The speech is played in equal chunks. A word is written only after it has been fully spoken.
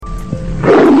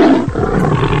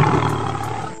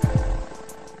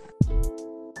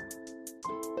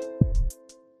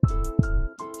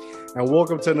and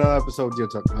welcome to another episode of Deal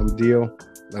Talk. I'm Dio.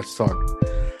 Let's talk.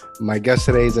 My guest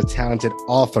today is a talented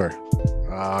author.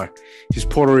 He's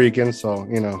Puerto Rican, so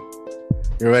you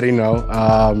already know.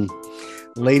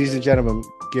 Ladies and gentlemen,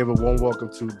 give a warm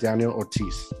welcome to Daniel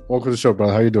Ortiz. Welcome to the show,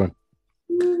 brother. How you doing?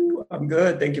 I'm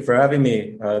good. Thank you for having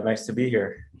me. Nice to be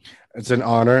here. It's an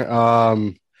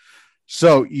honor.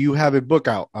 So you have a book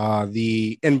out,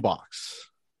 The Inbox.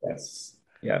 Yes.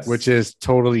 Which is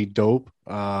totally dope.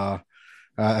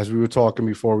 As we were talking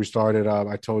before we started,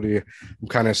 I told you I'm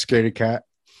kind of a scaredy cat.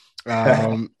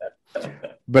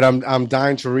 But I'm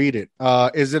dying to read it.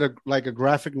 Is it like a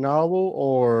graphic novel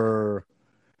or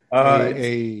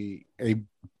a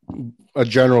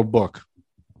general book?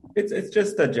 It's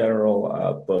just a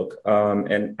general book.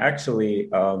 And actually,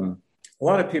 a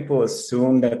lot of people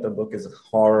assume that the book is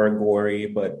horror, gory,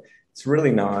 but it's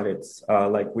really not. It's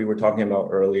like we were talking about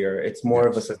earlier. It's more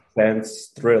of a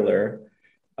suspense thriller.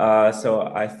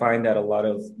 So I find that a lot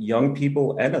of young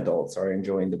people and adults are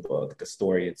enjoying the book, the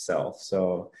story itself.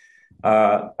 So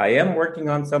I am working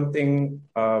on something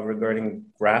regarding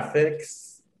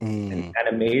graphics and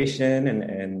animation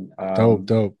and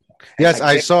dope. Yes,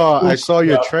 I saw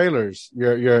your trailers,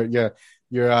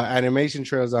 your animation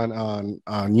trailers on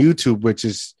YouTube, which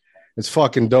is it's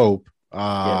fucking dope.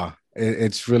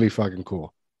 It's really fucking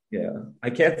cool. Yeah,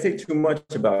 I can't say too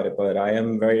much about it, but I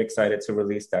am very excited to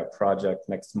release that project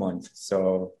next month.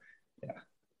 So, yeah.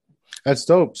 That's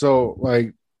dope. So,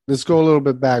 like, let's go a little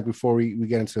bit back before we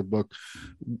get into the book.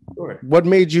 Sure. What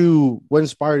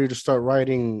inspired you to start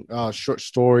writing short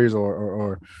stories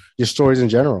or your stories in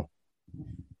general?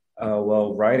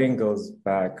 Well, writing goes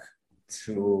back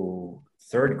to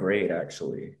third grade,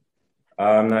 actually.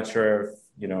 I'm not sure if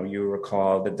you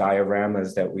recall the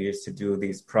dioramas that we used to do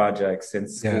these projects in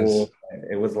school. Yes.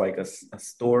 It was like a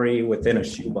story within a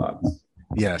shoebox.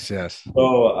 Yes.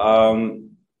 So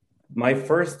my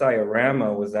first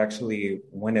diorama was actually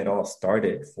when it all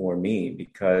started for me,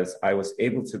 because I was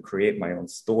able to create my own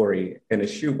story in a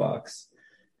shoebox.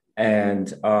 And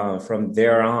from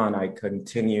there on, I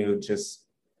continued just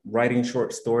writing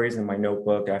short stories in my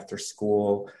notebook after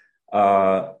school.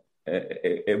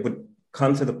 It would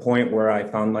come to the point where I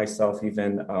found myself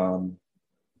even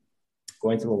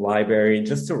going to the library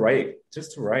just to write.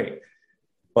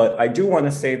 But I do want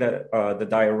to say that the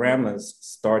dioramas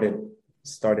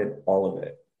started all of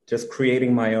it. Just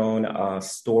creating my own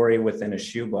story within a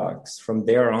shoebox. From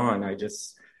there on, I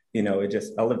just, it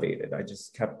just elevated. I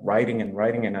just kept writing,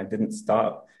 and I didn't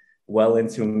stop well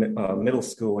into middle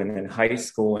school and then high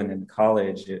school and then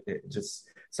college. It just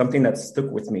something that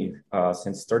stuck with me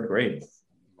since third grade.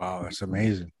 Wow, that's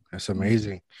amazing.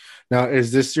 Now,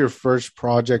 is this your first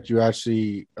project you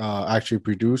actually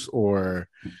produce, or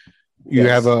you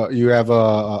have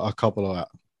a couple of that?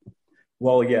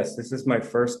 Well, yes, this is my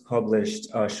first published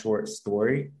short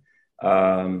story,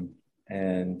 and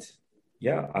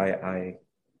yeah, I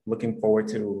looking forward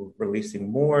to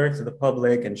releasing more to the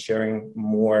public and sharing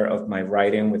more of my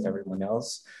writing with everyone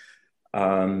else.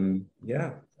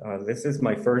 This is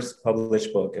my first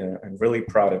published book, and I'm really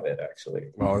proud of it,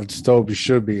 actually. Well, it's dope. You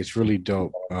should be. It's really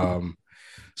dope.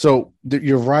 So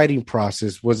your writing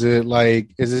process, was it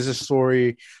like, is this a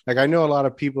story? Like, I know a lot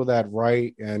of people that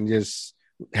write and just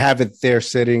have it there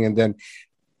sitting, and then,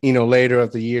 later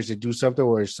of the years they do something,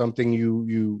 or is something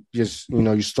you just,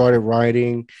 you started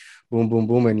writing, boom, boom,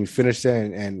 boom, and you finished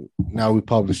it, and now we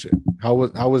publish it. How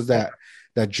was that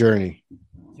journey?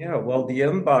 Yeah, well, The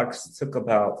Inbox took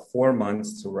about 4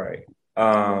 months to write.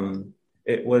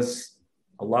 It was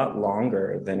a lot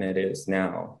longer than it is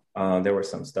now. There was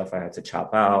some stuff I had to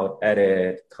chop out,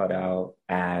 edit, cut out,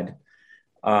 add.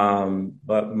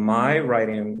 But my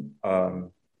writing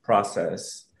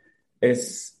process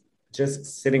is just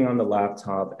sitting on the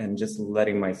laptop and just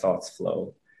letting my thoughts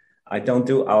flow. I don't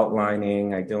do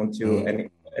outlining. I don't do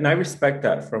any, and I respect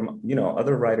that from,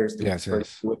 other writers do it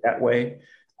that way.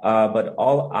 But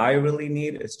all I really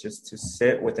need is just to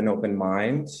sit with an open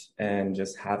mind and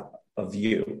just have a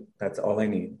view. That's all I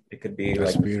need. It could be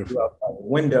like beautiful outside the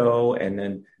window, and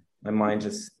then my mind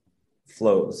just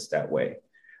flows that way.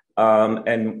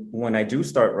 And when I do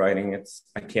start writing,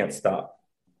 I can't stop.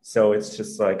 So it's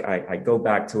just like I go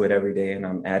back to it every day, and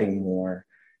I'm adding more.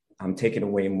 I'm taking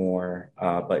away more.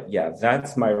 But yeah,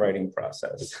 that's my writing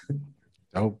process.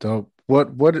 Dope.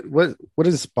 What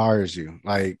inspires you,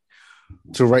 like,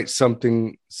 to write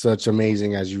something such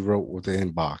amazing as you wrote with The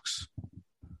Inbox?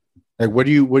 Like, where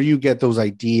do you get those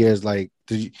ideas? Like,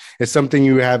 it's something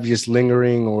you have just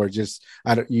lingering, or just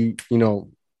like a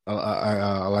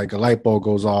light bulb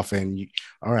goes off and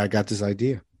all right, I got this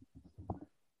idea.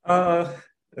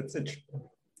 That's a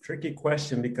tricky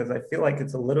question because I feel like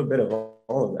it's a little bit of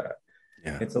all of that.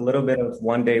 Yeah. It's a little bit of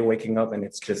one day waking up and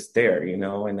it's just there, you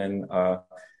know, and then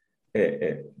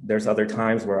there's other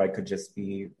times where I could just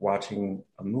be watching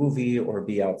a movie or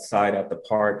be outside at the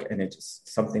park and it just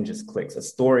something just clicks. A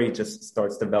story just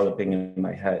starts developing in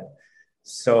my head.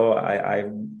 So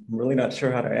I'm really not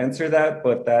sure how to answer that,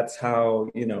 but that's how,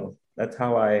 you know, that's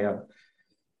how I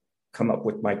come up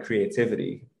with my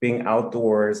creativity. Being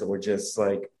outdoors or just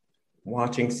like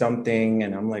watching something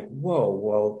and I'm like, whoa,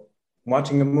 well,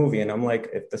 watching a movie and I'm like,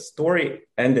 if the story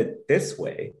ended this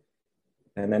way,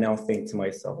 and then I'll think to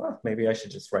myself, oh, maybe I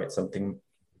should just write something,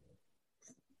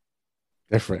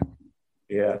 Different.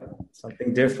 yeah,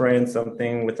 something different,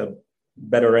 something with a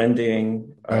better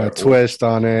ending, Twist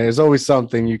on it. It's always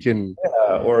something you can.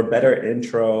 or a better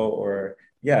intro, or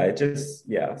yeah, it just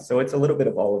yeah. So it's a little bit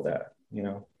of all of that, you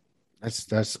know. That's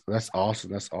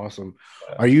awesome. That's awesome.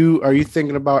 Yeah. Are you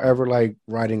thinking about ever like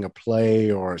writing a play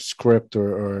or a script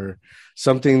or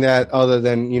something that other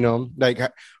than like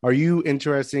are you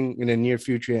interested in the near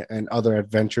future and other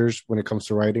adventures when it comes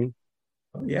to writing?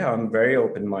 Yeah, I'm very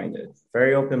open-minded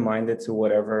to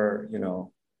whatever, you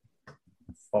know,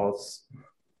 falls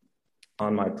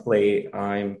on my plate.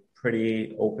 I'm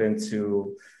pretty open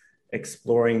to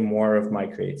exploring more of my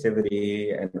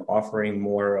creativity and offering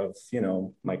more of, you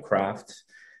know, my craft.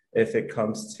 If it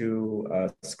comes to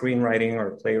screenwriting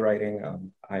or playwriting,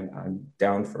 I'm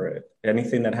down for it.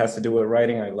 Anything that has to do with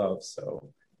writing, I love.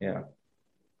 So yeah.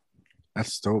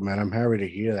 That's dope, man. I'm happy to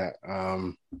hear that.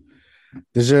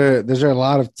 There's a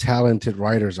lot of talented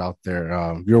writers out there.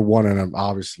 You're one of them,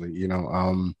 obviously. You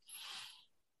know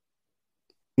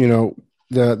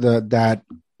the that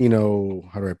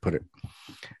how do I put it?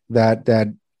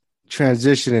 That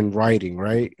transition in writing,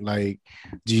 right? Like,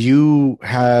 are you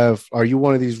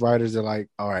one of these writers that like,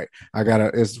 all right,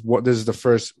 this is the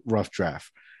first rough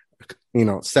draft,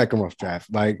 second rough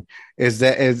draft. Like, is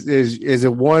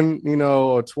it one,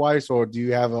 or twice, or do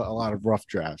you have a lot of rough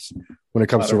drafts when it A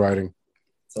comes lot to of writing?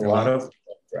 it's a A lot lot. of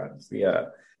drafts, yeah.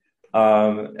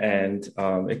 And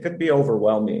it could be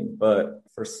overwhelming, but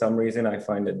for some reason I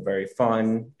find it very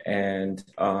fun, and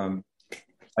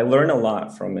I learn a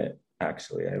lot from it.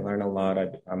 Actually, I learn a lot.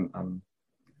 I'm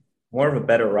more of a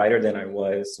better writer than I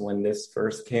was when this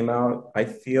first came out. I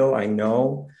feel I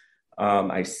know,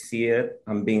 I see it.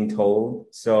 I'm being told.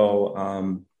 So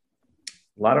a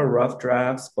lot of rough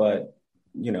drafts, but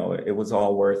you know, it was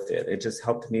all worth it. It just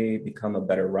helped me become a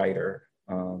better writer.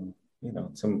 You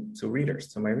know, to readers,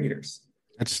 to my readers.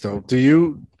 That's dope. Do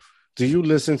you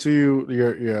listen to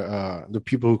your the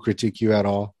people who critique you at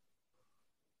all?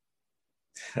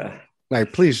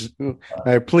 Like, please,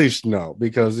 like, please no,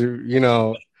 because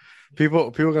people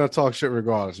are gonna talk shit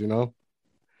regardless.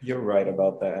 You're right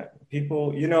about that.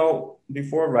 People, you know,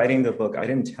 before writing the book, I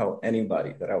didn't tell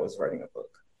anybody that I was writing a book.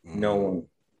 No Mm, one,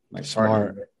 my partner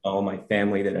smart. didn't know, my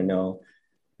family didn't know.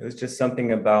 It was just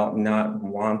something about not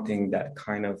wanting that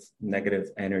kind of negative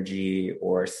energy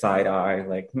or side eye,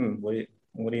 like,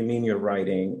 what do you mean you're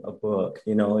writing a book?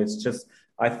 You know, it's just,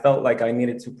 I felt like I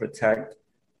needed to protect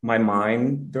my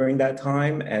mind during that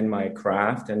time and my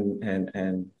craft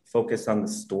and focus on the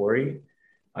story.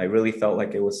 I really felt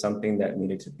like it was something that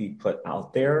needed to be put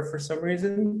out there for some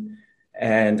reason.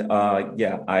 And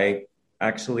yeah, I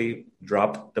actually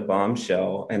dropped the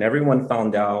bombshell and everyone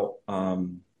found out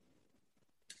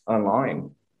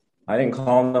online. I didn't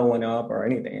call no one up or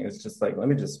anything. It's just like, let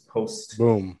me just post,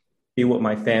 Boom. see what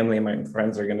my family and my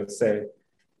friends are going to say,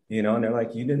 you know, and they're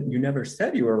like, you never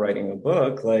said you were writing a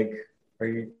book. Like, are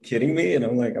you kidding me? And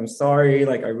I'm like, I'm sorry.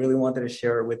 Like, I really wanted to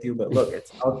share it with you, but look,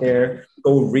 it's out there.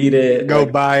 Go read it. Go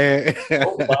Like, buy it.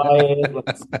 go buy it.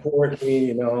 Like, support me,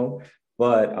 you know.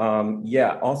 But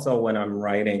yeah, also when I'm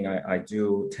writing, I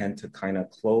do tend to kind of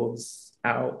close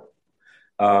out.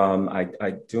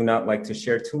 I do not like to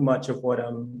share too much of what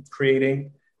I'm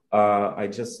creating. I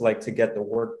just like to get the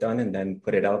work done and then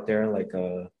put it out there like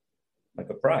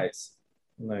a prize.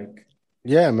 Like,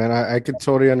 Yeah, man, I could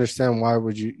totally understand why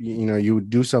would you would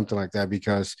do something like that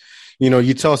because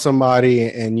you tell somebody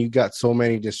and you got so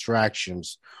many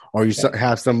distractions, or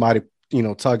have somebody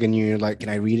tugging you, you're like, can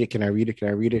I read it, can I read it, can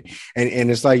I read it,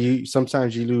 and it's like you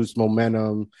sometimes you lose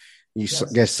momentum, yes.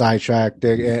 get sidetracked,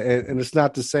 and it's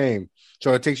not the same,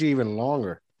 so it takes you even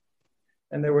longer.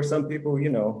 And there were some people, you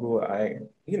know, who I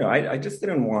just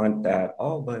didn't want that.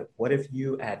 Oh, but what if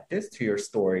you add this to your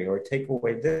story or take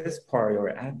away this part or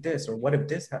add this? Or what if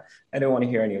this? I didn't want to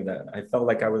hear any of that. I felt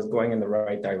like I was going in the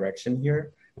right direction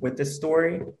here with this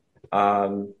story.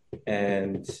 And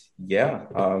yeah,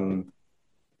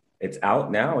 it's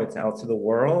out now. It's out to the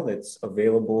world. It's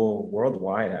available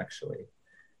worldwide, actually.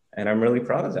 and I'm really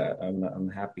proud of that. I'm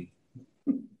happy.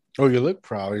 Oh, you look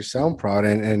proud. You sound proud,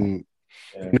 and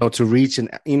Yeah. to reach and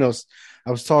I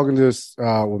was talking to this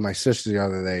with my sister the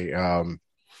other day.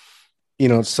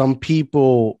 Some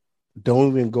people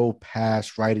don't even go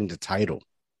past writing the title.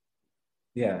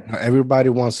 Yeah. Everybody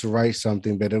wants to write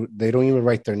something, but they don't even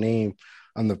write their name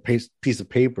on the piece of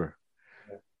paper.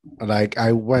 Like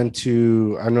I went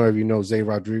to, I don't know if you know Zay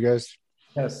Rodriguez.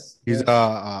 Yes. He's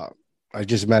Yes. I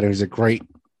just met him. He's a great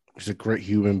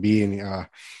human being. He Awesome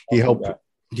helped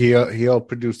guy. he helped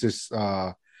produce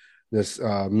this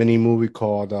mini movie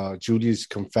called Julie's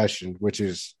Confession, which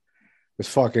is it's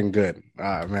fucking good.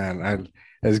 Man,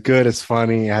 it's good. It's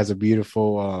funny. It has a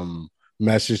beautiful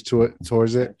message to it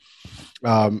towards it.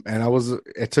 And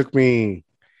it took me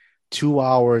 2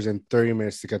 hours and 30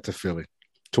 minutes to get to Philly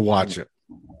to watch it.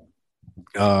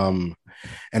 Um,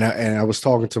 and I was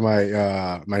talking to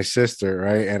my sister,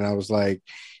 right? And I was like,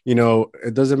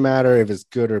 it doesn't matter if it's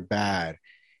good or bad.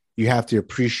 You have to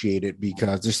appreciate it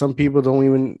because there's some people don't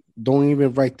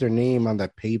even write their name on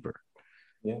that paper.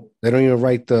 Yeah. They don't even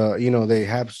write they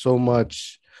have so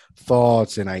much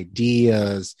thoughts and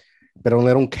ideas, but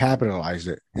they don't capitalize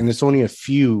it. And it's only a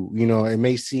few, it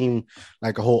may seem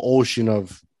like a whole ocean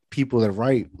of people that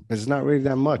write, but it's not really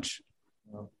that much.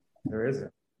 No, there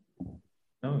isn't.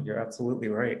 No, you're absolutely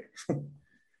right.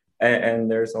 And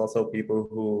there's also people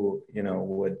who,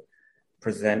 would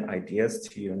present ideas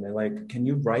to you and they're like, can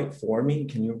you write for me?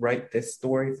 Can you write this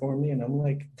story for me? And I'm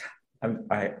like,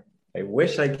 I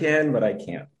wish I can, but I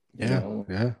can't, you Yeah. know?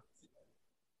 Yeah.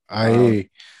 Um,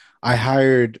 I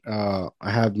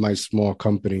have my small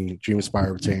company, Dream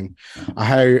Inspire Team.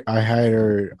 I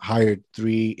hired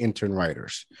three intern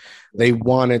writers. They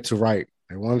wanted to write.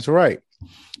 They wanted to write.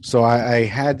 So I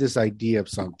had this idea of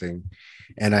something,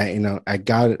 and I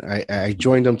got it. I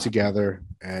joined them together,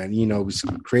 and we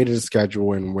created a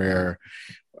schedule and where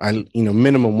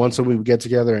minimum once a week we get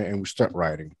together and we start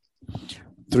writing.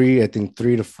 I think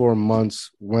 3 to 4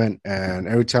 months went, and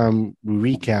every time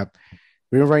we recap,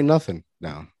 we didn't write nothing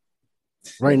down.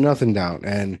 Write nothing down,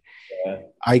 and yeah,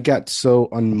 I got so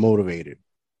unmotivated.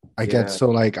 I get yeah,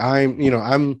 so like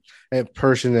I'm a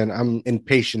person that I'm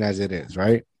impatient as it is,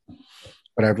 right?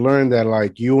 But I've learned that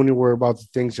like you only worry about the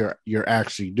things you're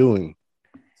actually doing.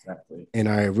 exactly. And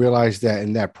I realized that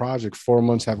in that project, 4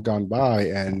 months have gone by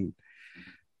and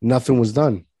nothing was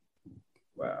done.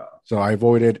 Wow. So I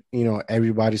avoided,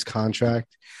 everybody's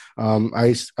contract.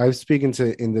 I speaking to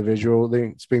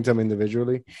them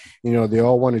individually. They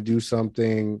all want to do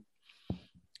something,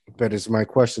 but it's my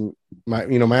question. My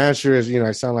answer is,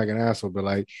 I sound like an asshole, but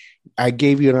like I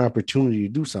gave you an opportunity to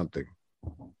do something.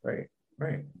 Right,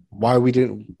 right.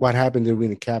 What happened that we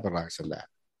didn't capitalize on that?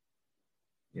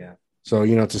 Yeah, So,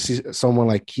 to see someone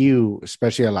like you,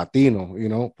 especially a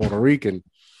Latino, Puerto Rican,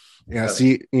 yes,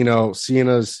 seeing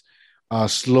us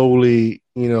slowly,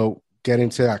 get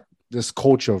into this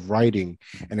culture of writing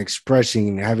and expressing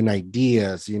and having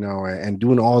ideas, and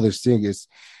doing all this thing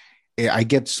I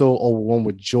get so overwhelmed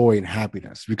with joy and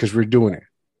happiness because we're doing it,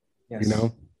 you yes,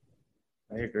 know?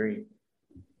 I agree.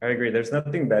 I agree. There's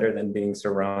nothing better than being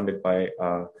surrounded by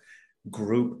a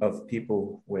group of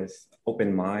people with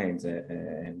open minds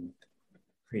and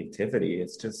creativity.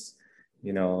 It's just,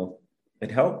 you know,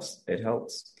 it helps. It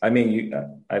helps. I mean,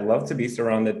 I love to be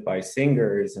surrounded by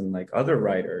singers and like other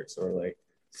writers or like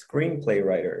screenplay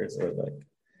writers or like,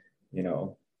 you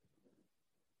know,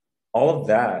 all of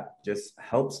that just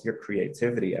helps your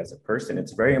creativity as a person.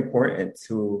 It's very important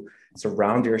to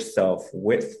surround yourself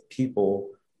with people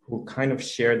who kind of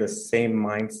share the same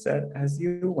mindset as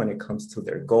you when it comes to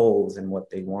their goals and what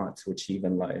they want to achieve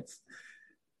in life.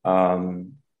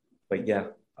 Um, but yeah,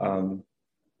 um,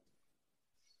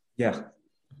 yeah,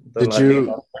 the Did you,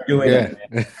 Latinos are doing yeah.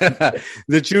 it,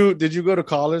 man. Did you go to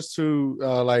college to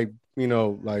like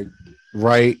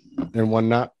write and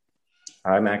whatnot?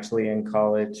 I'm actually in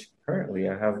college currently.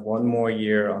 I have one more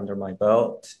year under my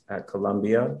belt at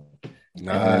Columbia. And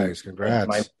Nice. my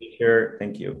Congrats. major,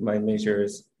 thank you. My major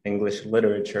is English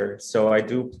literature. So I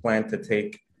do plan to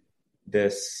take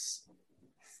this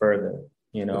further.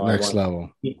 You know, I Next want to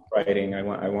level. keep writing. I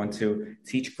want to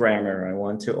teach grammar. I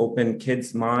want to open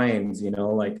kids' minds,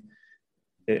 like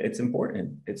it's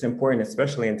important. It's important,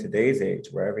 especially in today's age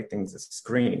where everything's a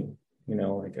screen,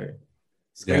 like a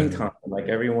screen Yeah. time. Like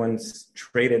everyone's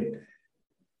traded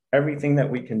everything that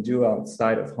we can do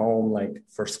outside of home, like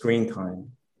for screen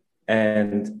time.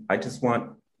 And I just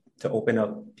want to open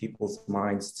up people's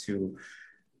minds to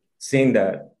seeing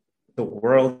that the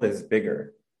world is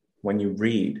bigger. When you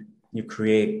read, you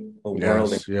create a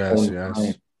world in Yes. your Yes. own mind.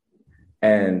 Yes.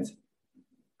 And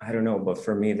I don't know, but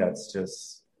for me, that's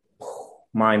just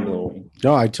mind blowing.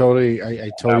 No, I I totally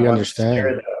want to share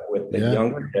understand. that with the Yeah.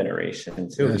 younger generation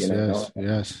too, Yes, know.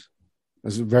 yes.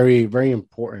 It's very, very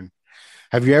important.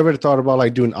 Have you ever thought about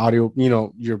like doing audio,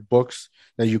 your books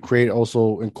that you create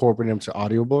also incorporate them to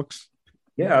audiobooks?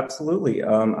 Yeah, absolutely.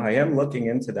 I am looking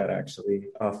into that actually.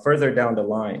 Further down the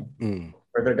line, Mm.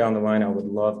 I would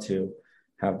love to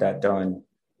have that done.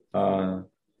 Uh,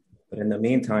 but in the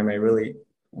meantime, I really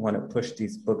want to push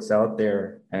these books out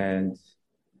there. And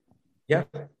yeah,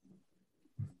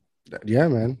 Yeah,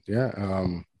 man. Yeah.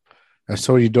 That's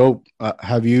totally dope.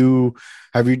 Have you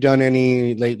done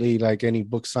any lately, like any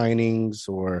book signings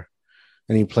or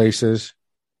any places?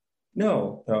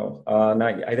 no, no, not.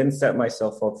 I didn't set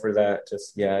myself up for that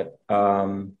just yet.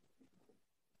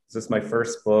 This is my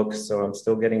first book, so I'm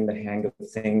still getting the hang of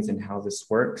things and how this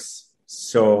works.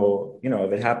 So,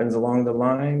 if it happens along the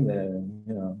line,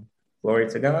 then, glory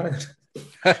to God.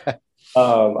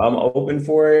 I'm open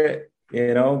for it,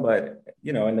 but,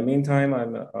 in the meantime,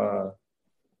 I'm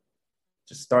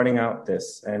just starting out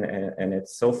this. And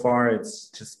it's so far, it's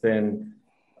just been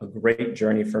a great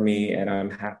journey for me, and I'm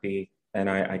happy. And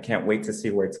I can't wait to see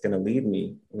where it's going to lead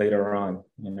me later on.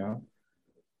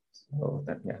 So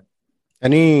yeah.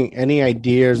 Any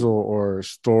ideas or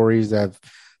stories that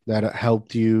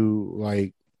helped you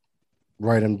like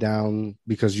write them down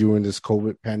because you were in this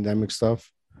COVID pandemic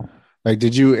stuff? Like,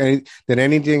 did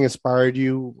anything inspired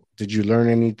you? Did you learn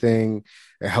anything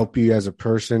that help you as a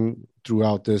person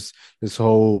throughout this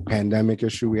whole pandemic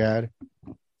issue we had,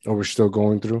 or we're still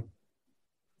going through?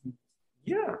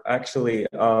 Yeah, actually,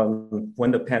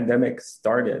 when the pandemic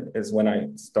started is when I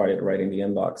started writing the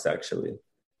inbox, actually.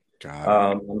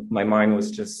 Got it. My mind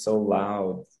was just so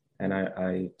loud, and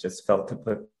I just felt to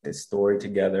put this story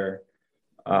together.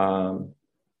 Um,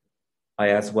 I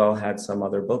as well had some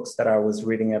other books that I was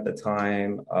reading at the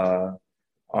time.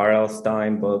 R.L.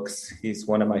 Stein books. He's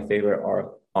one of my favorite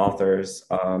authors.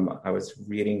 I was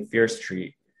reading Fear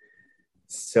Street.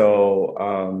 So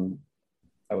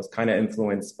I was kind of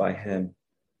influenced by him,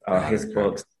 his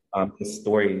books, his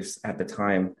stories at the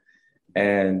time.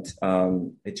 And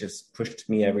it just pushed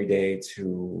me every day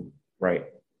to write,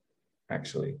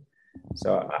 actually.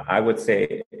 So I would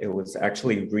say it was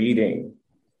actually reading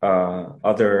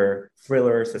other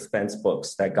thriller suspense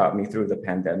books that got me through the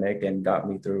pandemic and got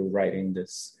me through writing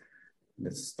this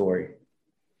story.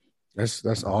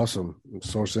 That's awesome.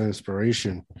 Source of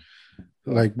inspiration.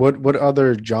 Like, what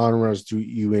other genres do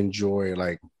you enjoy?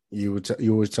 Like, you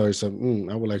always tell yourself,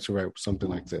 I would like to write something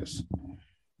like this.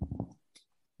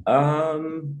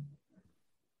 Um,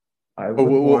 I Or, would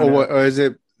or, want to. or is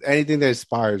it anything that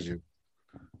inspires you?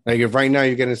 Like, if right now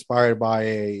you get inspired by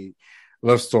a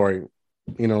love story,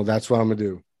 that's what I'm gonna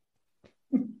do.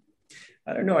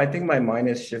 I don't know. I think my mind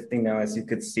is shifting now, as you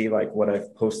could see, like what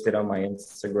I've posted on my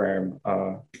Instagram,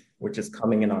 which is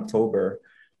coming in October.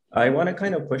 I want to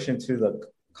kind of push into the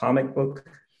comic book,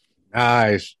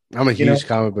 Nice. I'm a you know, huge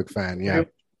comic book fan. Yeah.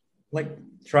 like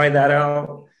try that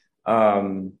out.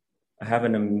 I have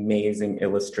an amazing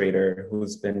illustrator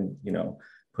who's been,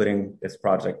 putting this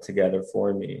project together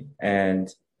for me,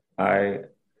 and I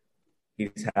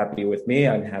he's happy with me.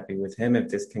 I'm happy with him. If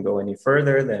this can go any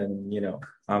further, then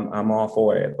I'm all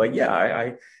for it. But yeah,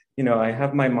 I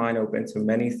have my mind open to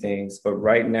many things, but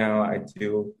right now I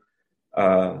do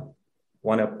uh,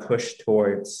 want to push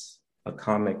towards a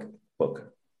comic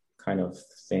book kind of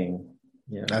thing.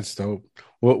 Yeah. That's dope.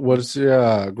 What's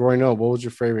growing up? What was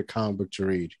your favorite comic book to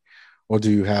read, or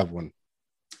do you have one?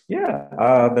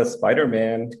 Yeah, the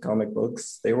Spider-Man comic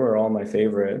books, they were all my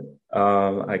favorite.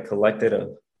 I collected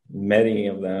many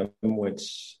of them,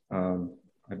 which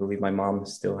I believe my mom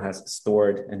still has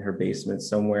stored in her basement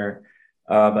somewhere.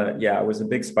 But yeah, I was a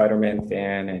big Spider-Man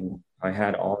fan, and I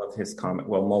had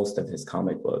most of his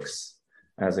comic books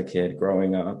as a kid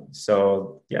growing up.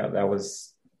 So yeah, that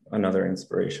was another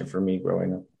inspiration for me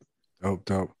growing up. Dope,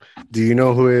 dope. Do you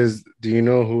know who is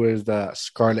the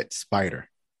Scarlet Spider?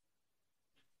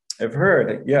 I've heard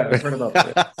about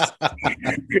this.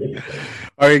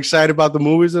 Are you excited about the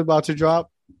movies about to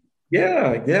drop?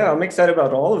 Yeah, I'm excited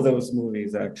about all of those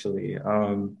movies actually.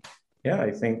 Yeah, I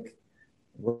think it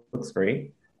looks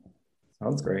great.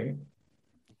 Sounds great.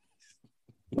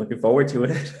 Looking forward to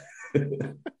it.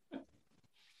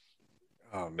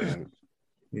 Oh man.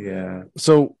 Yeah.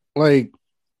 So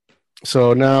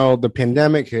now the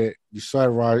pandemic hit. You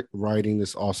started writing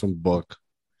this awesome book.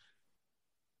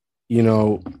 You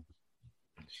know,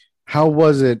 how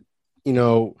was it? You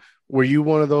know, were you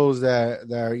one of those that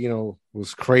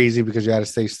was crazy because you had to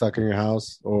stay stuck in your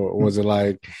house, or was it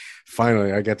like,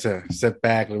 finally I get to sit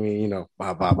back? Let me,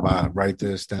 write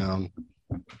this down.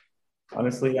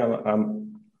 Honestly,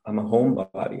 I'm I'm a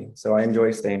homebody, so I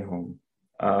enjoy staying home.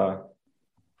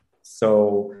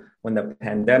 So when the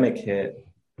pandemic hit,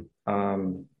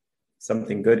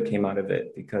 something good came out of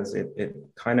it because it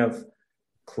kind of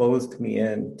closed me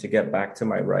in to get back to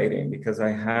my writing because I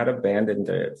had abandoned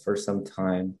it for some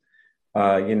time.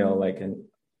 Like in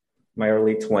my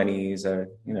early 20s,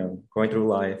 going through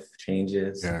life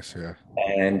changes. Yes, yeah.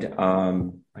 And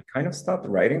I kind of stopped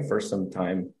writing for some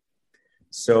time.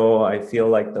 So I feel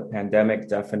like the pandemic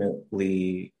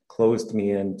definitely closed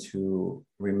me into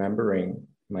remembering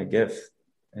my gift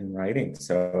in writing.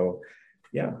 So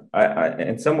yeah,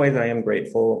 in some ways I am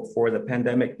grateful for the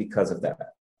pandemic because of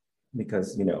that.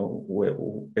 Because,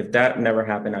 if that never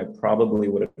happened, I probably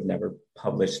would have never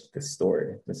published this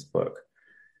story, this book.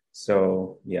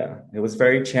 So yeah, it was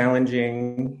very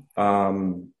challenging,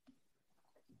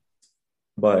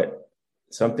 but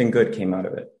something good came out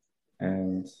of it.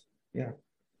 And yeah,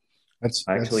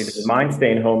 I actually didn't mind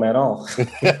staying home at all.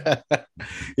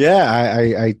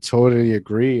 Yeah, I totally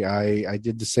agree. I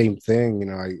did the same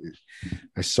thing.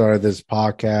 I started this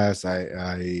podcast.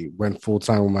 I went full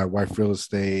time with my wife, real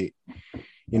estate.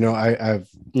 I've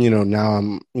now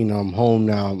I'm home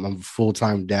now. I'm a full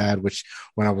time dad. Which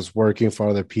when I was working for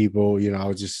other people, I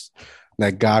was just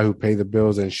that guy who paid the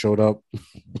bills and showed up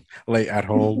late at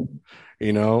home.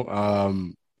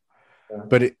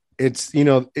 But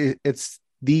it's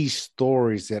these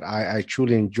stories that I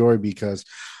truly enjoy because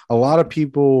a lot of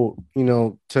people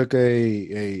took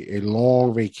a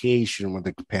long vacation when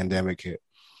the pandemic hit.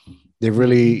 They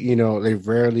really they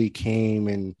rarely came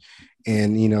and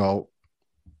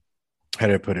how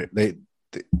do I put it? They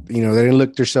didn't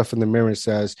look themselves in the mirror and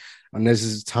says, and this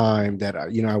is time that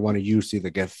I want to use to either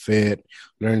get fit,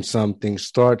 learn something,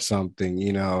 start something,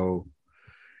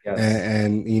 Yes.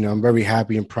 and I'm very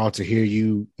happy and proud to hear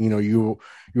you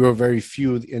are very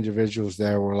few individuals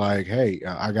that were like, hey,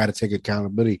 I got to take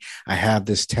accountability. I have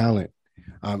this talent.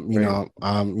 Right.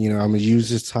 I'm gonna use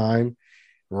this time,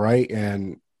 right,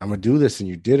 and I'm gonna do this, and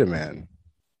you did it, man.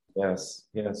 Yes.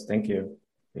 Yes. Thank you.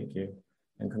 Thank you.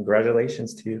 And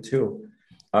congratulations to you too.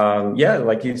 Yeah,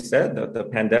 like you said, the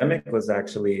pandemic was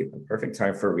actually the perfect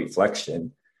time for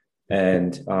reflection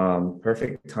and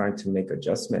perfect time to make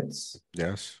adjustments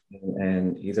Yes.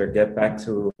 and either get back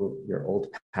to your old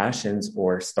passions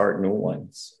or start new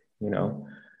ones.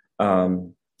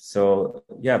 So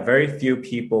yeah, very few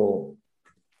people,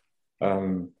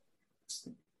 um,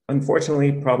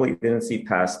 unfortunately, probably didn't see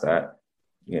past that,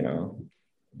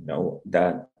 know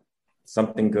that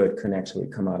something good can actually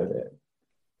come out of it.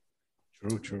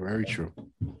 True, true, very true.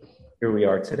 Here we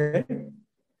are today.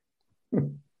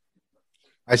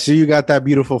 I see you got that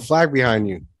beautiful flag behind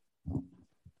you.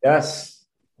 Yes,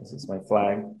 this is my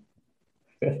flag.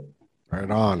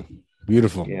 Right on.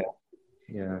 Beautiful. Yeah,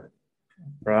 yeah.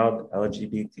 Proud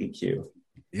LGBTQ.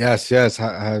 Yes, yes.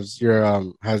 Has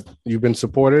you been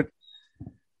supported?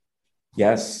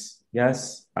 Yes,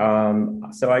 yes.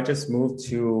 So I just moved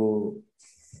to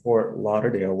Fort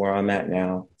Lauderdale, where I'm at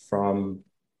now, from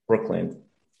Brooklyn,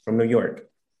 from New York.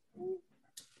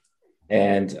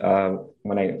 And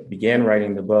when I began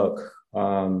writing the book,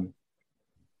 I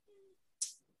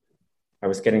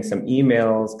was getting some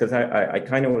emails because I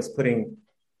kind of was putting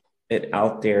it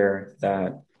out there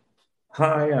that,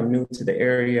 hi, I'm new to the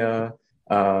area.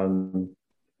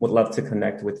 Would love to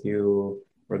connect with you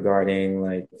regarding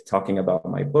like talking about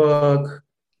my book.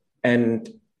 And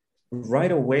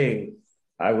right away,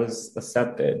 I was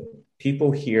accepted.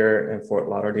 People here in Fort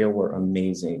Lauderdale were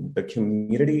amazing. The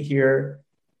community here,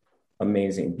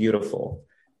 amazing, beautiful.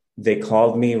 They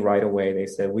called me right away. They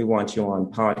said, we want you on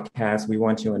podcast. We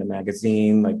want you in a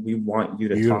magazine. Like, we want you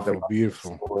to talk Beautiful, about this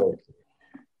beautiful. story.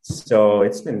 So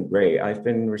it's been great. I've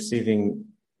been receiving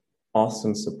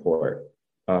awesome support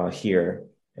here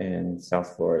in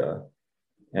South Florida.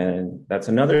 And that's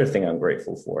another thing I'm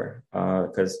grateful for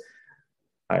because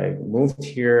I moved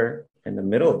here in the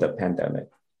middle of the pandemic.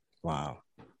 Wow.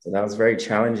 So that was very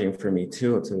challenging for me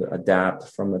too, to adapt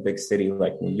from a big city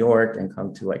like New York and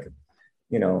come to like,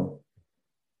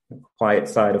 quiet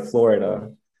side of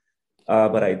Florida.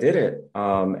 But I did it.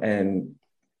 And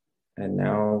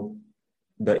now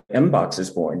the inbox is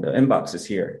born. The inbox is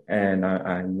here. And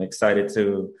I'm excited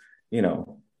to,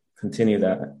 continue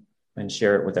that and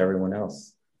share it with everyone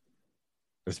else.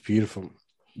 It's beautiful.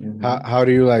 Mm-hmm. How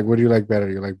do you like? What do you like better?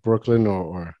 You like Brooklyn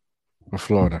or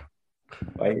Florida?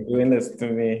 Why are you doing this to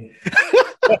me?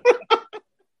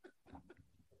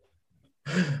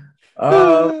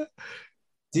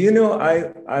 Do you know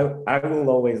I will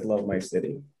always love my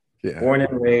city. Yeah. Born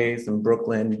and raised in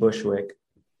Brooklyn, Bushwick.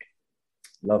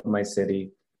 Love my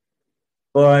city.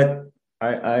 But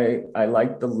I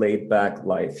like the laid back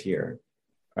life here.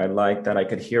 I like that I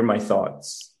could hear my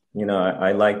thoughts.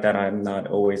 I like that I'm not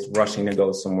always rushing to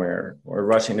go somewhere or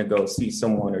rushing to go see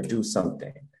someone or do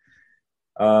something.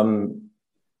 Um,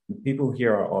 People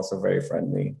here are also very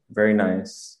friendly, very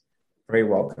nice, very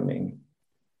welcoming.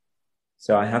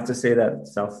 So I have to say that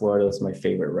South Florida is my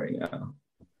favorite right now.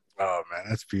 Oh man,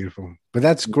 that's beautiful. But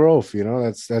that's growth,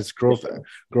 that's growth,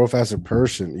 growth as a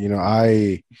person.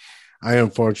 I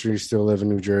unfortunately still live in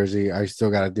New Jersey. I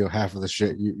still got to deal half of the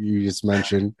shit you just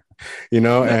mentioned,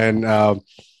 Yeah. and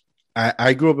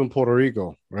I grew up in Puerto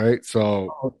Rico, right?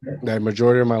 So Okay. the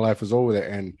majority of my life was over there,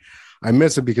 and I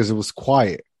miss it because it was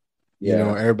quiet.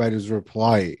 Yeah. Everybody was real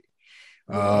polite.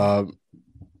 Yeah. Um,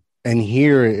 and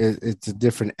here it's a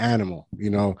different animal.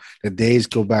 The days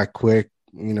go back quick.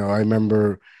 I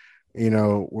remember,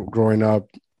 growing up,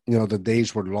 the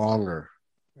days were longer.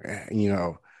 You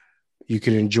know, you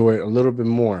could enjoy it a little bit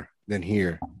more than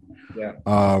here. Yeah.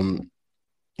 Um,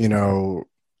 you know,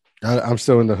 I'm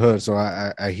still in the hood, so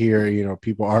I hear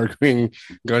people arguing,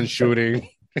 gun shooting,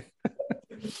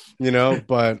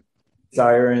 but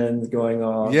Sirens going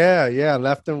off. yeah,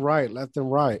 left and right, left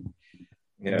and right.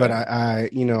 But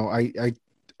Yeah.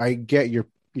 I get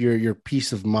your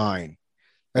peace of mind.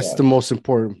 That's the Yeah. most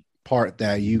important part,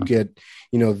 that you get,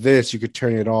 this, you could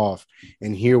turn it off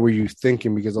and hear what you're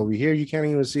thinking, because over here you can't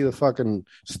even see the fucking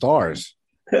stars.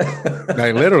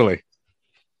 Like literally,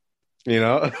 you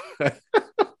know.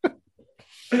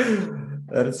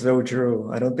 That is so true.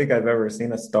 I don't think I've ever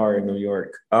seen a star in New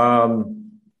York.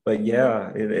 But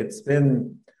yeah, it's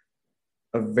been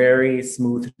a very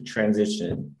smooth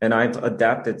transition, and I've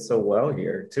adapted so well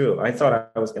here too. I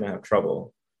thought I was going to have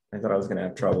trouble. I thought I was going to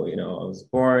have trouble. I was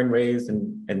born, raised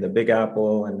in the Big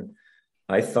Apple, and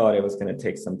I thought it was going to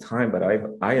take some time, but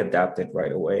I adapted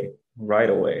right away. Right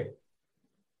away.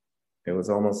 It was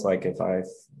almost like if I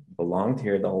belonged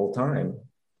here the whole time.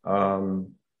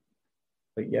 Um,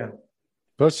 but yeah.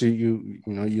 Plus, like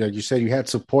you said, you had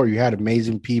support. You had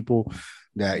amazing people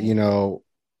that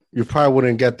you probably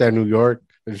wouldn't get that in New York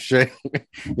and shit.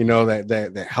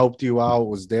 That helped you out,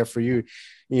 was there for you.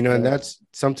 And Yeah. that's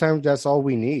sometimes that's all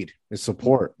we need is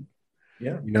support.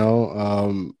 Yeah. You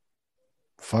know,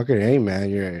 fuck it, hey man,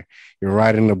 you're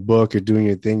writing a book, you're doing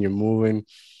your thing, you're moving,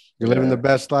 you're living the Yeah.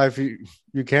 best life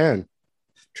you can.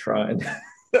 Trying.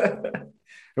 But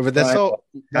Trying that's all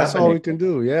happening. we can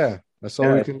do. Yeah, that's all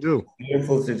Yeah. we It's can do.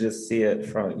 beautiful to just see it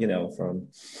from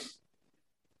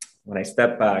when I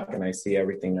step back and I see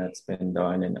everything that's been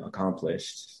done and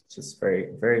accomplished. Just very,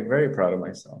 very, very proud of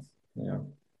myself.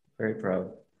 Very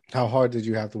proud. How hard did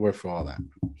you have to work for all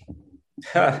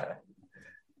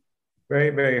Very,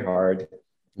 very hard.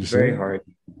 Very that? hard.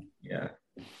 Yeah.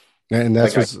 And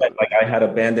that's Like I what's said, like I had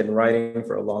abandoned writing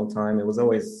for a long time. It was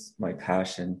always my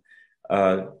passion.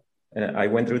 Uh, and I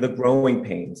went through the growing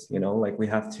pains, like we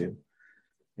have to.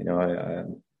 I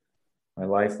my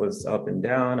life was up and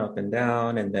down,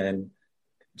 and then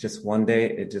just one day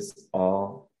it just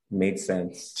all made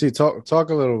sense. see, talk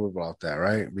a little bit about that,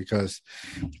 right? Because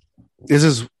this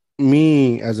is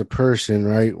me as a person,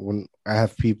 right? When I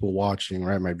have people watching,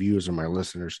 right, my viewers or my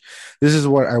listeners, this is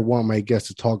what I want my guests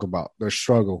to talk about, their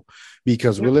struggle,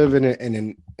 because we Yeah. live in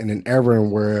an era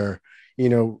where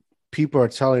people are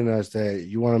telling us that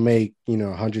you want to make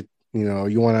 100,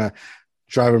 you want to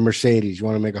drive a Mercedes, you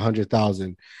want to make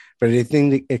 100,000, but they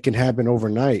think that it can happen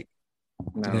overnight,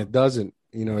 and it No, doesn't.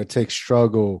 It takes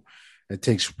struggle, it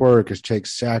takes work, it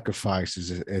takes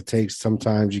sacrifices, it takes,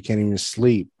 sometimes you can't even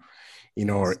sleep,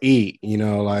 or yes, eat,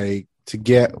 like to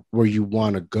get where you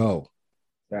want to go,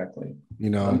 exactly. you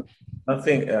know. Um,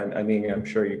 Nothing. I mean, I'm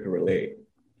sure you can relate.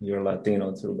 You're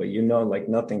Latino too, but like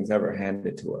nothing's ever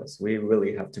handed to us. We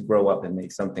really have to grow up and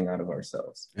make something out of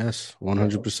ourselves. Yes,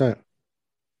 100%.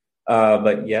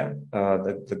 But yeah,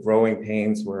 the growing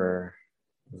pains were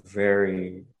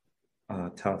very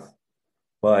tough,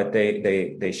 but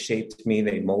they shaped me,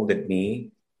 they molded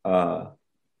me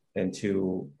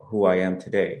into who I am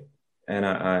today, and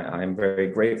I'm very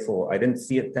grateful. I didn't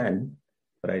see it then,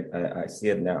 but I see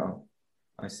it now.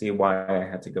 I see why I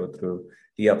had to go through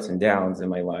the ups and downs in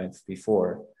my life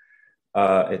before.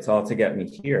 It's all to get me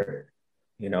here,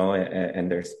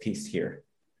 and there's peace here.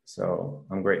 So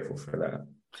I'm grateful for that.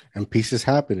 And peace is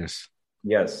happiness.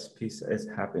 Yes, peace is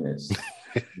happiness.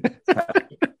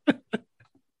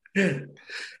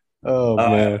 Oh uh,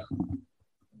 man.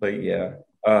 but yeah,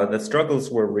 the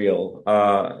struggles were real.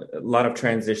 A lot of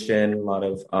transition, a lot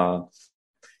of,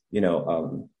 you know,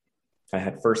 um, I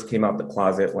had first came out the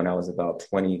closet when I was about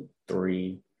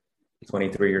 23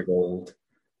 years old.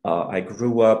 I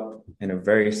grew up in a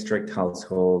very strict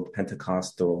household,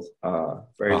 Pentecostal,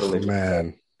 very Oh religious.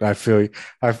 man, I feel you.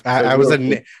 So I you was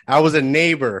were, I was a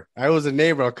neighbor. I was a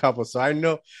neighbor a couple, so I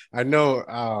know.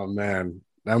 Oh man,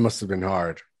 that must have been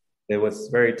hard. it was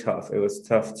very tough. It was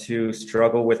tough to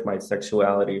struggle with my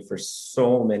sexuality for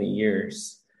so many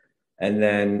years. And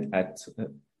then at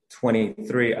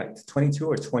 23, at 22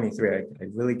 or 23, I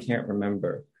really can't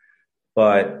remember.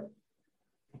 But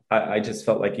I just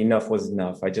felt like enough was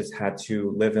enough. I just had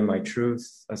to live in my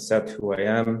truth, accept who I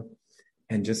am,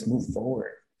 and just move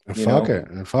forward. And You fuck know, it,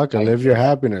 and fuck it. I Live your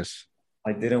happiness.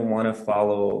 I didn't want to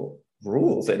follow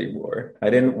rules anymore. I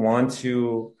didn't want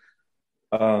to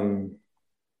um,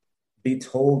 be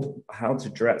told how to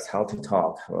dress, how to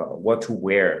talk, what to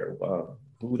wear,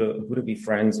 who to be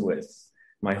friends with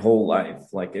my whole life.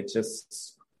 Like it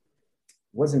just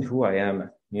wasn't who I am,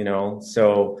 you know?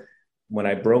 So when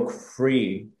I broke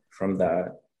free from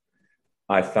that,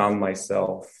 I found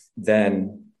myself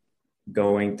then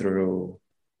going through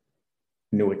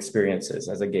new experiences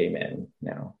as a gay man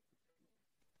now.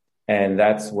 And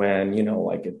that's when,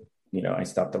 I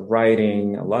stopped the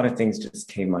writing. A lot of things just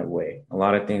came my way. A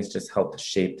lot of things just helped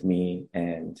shape me,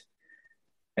 and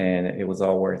it was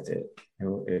all worth it.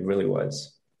 It really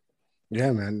was.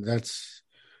 Yeah, man. That's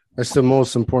the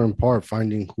most important part,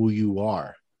 finding who you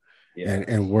are Yeah.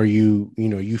 and where you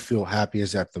feel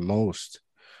happiest at the most.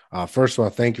 First of all,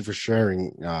 thank you for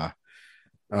sharing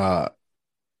uh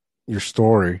your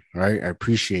story, right? I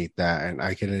appreciate that. And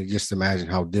I can just imagine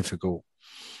how difficult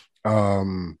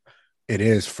um it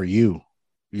is for you,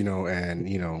 and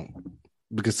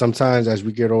because sometimes as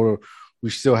we get older, we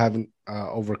still haven't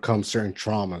overcome certain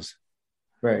traumas,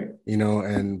 Right.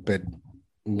 and but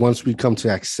once we come to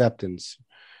acceptance,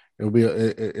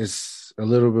 it's a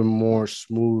little bit more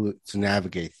smooth to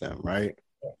navigate them, right?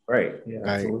 Right. Yeah, Like,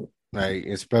 absolutely. like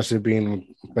especially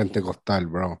being Pentecostal,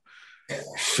 bro.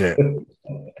 Shit,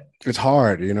 it's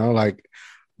hard, Like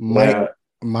my Yeah.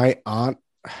 my aunt,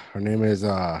 her name is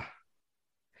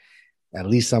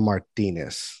Elisa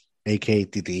Martinez, aka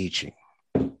Titi Ichi.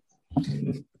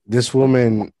 This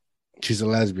woman, she's a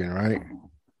lesbian, right?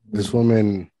 This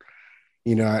woman,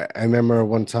 I remember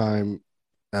one time,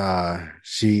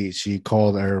 she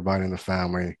called everybody in the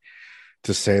family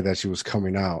to say that she was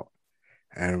coming out,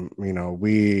 and I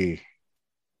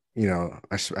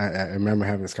remember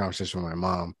having this conversation with my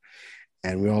mom,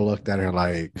 and we all looked at her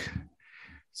like,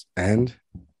 and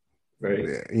Right.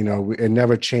 it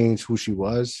never changed who she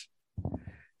was.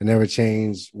 It never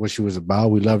changed what she was about.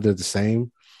 We loved her the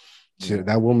same. Yeah.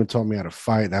 That woman taught me how to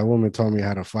fight. That woman taught me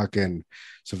how to fucking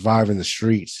survive in the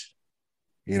streets.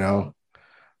 You Wow. know,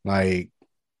 like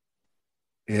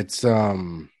it's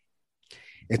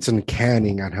it's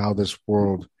uncanny on how this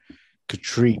world could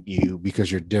treat you because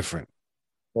you're different,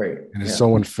 Right. and it's Yeah.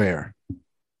 so unfair.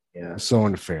 Yeah. It's so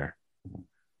unfair.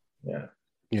 Yeah.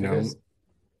 You It know, is.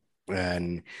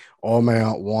 and all my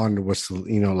aunt wanted was to,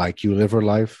 like you live her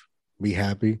life, be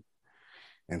happy,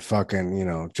 and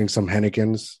fucking, drink some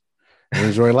Hennekens and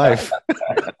enjoy life.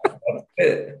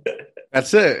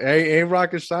 That's it. Ain't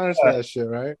rocket science for that shit,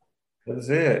 right? That's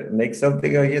it. Make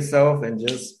something of yourself and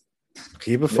just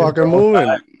Keep it live fucking your own moving.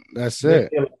 life. That's Live it.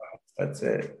 your life. That's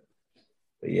it.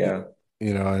 But yeah.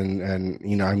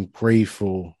 And I'm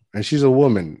grateful. And she's a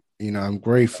woman. I'm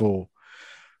grateful,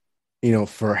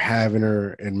 for having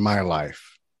her in my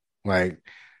life. Like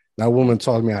that woman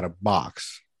taught me how to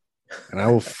box, and I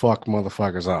will fuck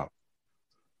motherfuckers up.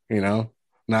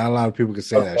 Not a lot of people can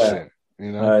say Love that that. shit.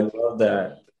 You know, I love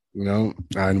that.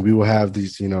 and we will have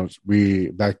these. We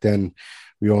back then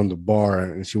we owned the bar,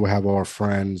 and she would have all our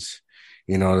friends.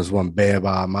 There's one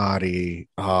Beba, Mari,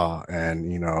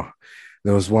 and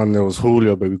there was one that was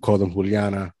Julio, but we called him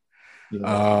Juliana.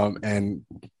 Yeah. And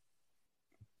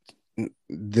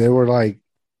they were like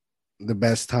the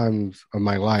best times of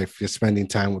my life, just spending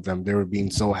time with them. They were being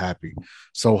so happy,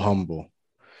 so humble.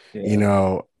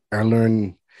 Yeah. I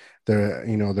learned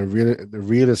the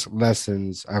realest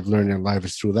lessons I've learned in life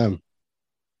is through them.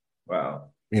 Wow.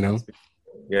 You know, That's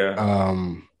yeah.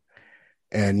 um,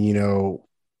 and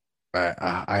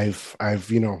I've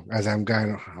as I'm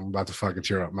about to fucking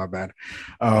tear up. My bad.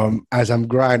 As I'm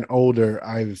growing older,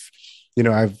 I've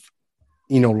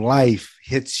life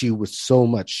hits you with so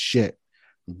much shit,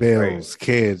 Right. bills,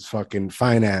 kids, fucking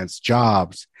finance,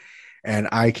 jobs, and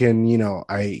I can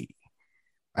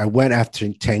I went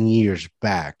after 10 years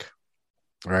back,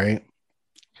 right?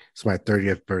 It's my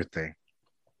 30th birthday,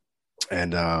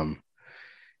 and I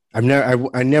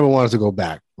never wanted to go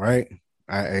back, right?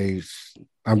 I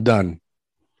I'm done.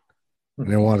 And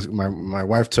then once my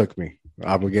wife took me,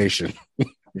 obligation.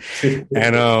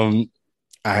 And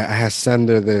I had sent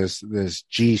her this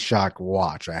G-Shock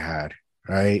watch I had,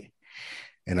 right?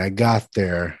 And I got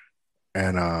there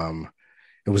and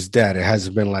it was dead. It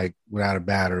hasn't been like without a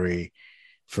battery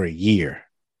for a year.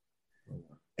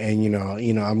 And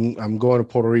I'm going to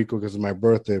Puerto Rico because of my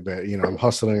birthday, but I'm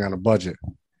hustling on a budget.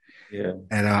 Yeah.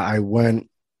 And I went,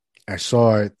 I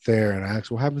saw it there, and I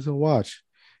asked, "What happened to the watch?"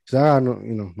 She said, "No,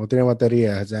 no tiene batería.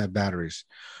 It has to have batteries."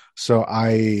 So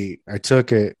I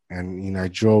took it, and I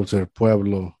drove to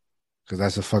Pueblo because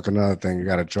that's a fucking other thing. You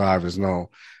got to drive. There's no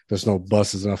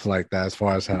buses, nothing like that, as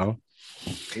far as hell.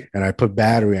 And I put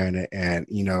battery in it, and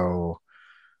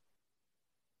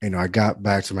I got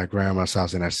back to my grandma's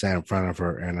house, and I sat in front of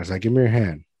her, and I was like, "Give me your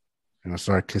hand." And I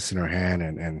started kissing her hand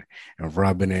and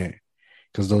rubbing it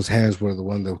because those hands were the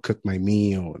one that cooked my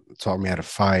meal, taught me how to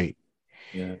fight.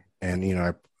 Yeah. And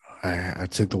I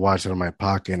took the watch out of my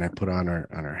pocket and I put it on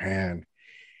her hand,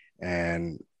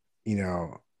 and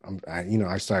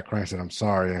I started crying. I said, "I'm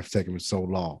sorry, I've taken so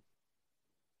long,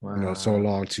 so Wow.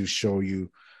 long to show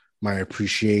you my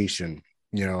appreciation.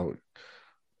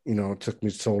 It took me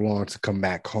so long to come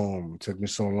back home. It took me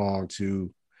so long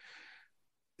to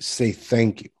say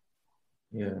thank you,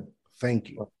 Yeah. thank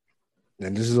you."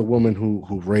 And this is a woman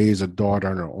who raised a daughter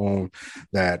on her own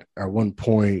that at one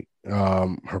point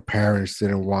her parents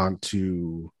hadn't wanted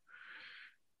to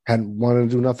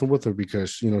do nothing with her because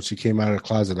she came out of the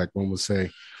closet, like one would say.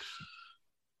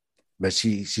 But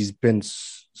she's been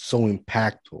so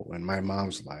impactful in my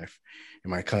mom's life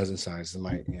and my cousin's life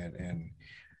and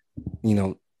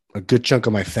a good chunk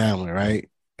of my family, right?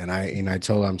 And I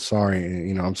told her I'm sorry,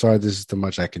 and I'm sorry, this is too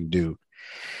much I can do.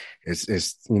 It's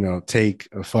take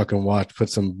a fucking watch, put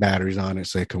some batteries on it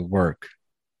so it can work,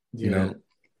 Yeah.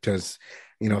 because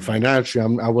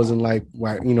financially I wasn't like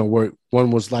where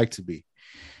one was like to be,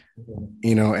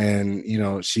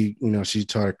 and she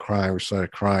started crying, we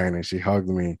started crying, and she hugged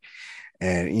me,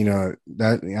 and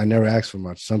that I never asked for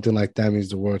much. Something like that means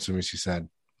the world to me, she said.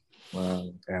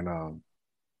 Wow. And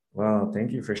Wow.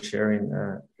 Thank you for sharing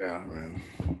that. yeah, man,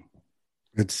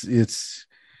 it's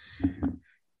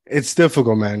it's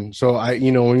difficult, man. So when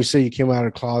you say you came out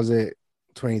of the closet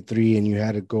 23 and you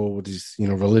had to go with this,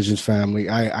 religious family,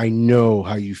 I know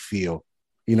how you feel.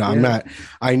 I'm Yeah. not,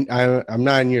 I'm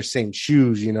not in your same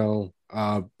shoes,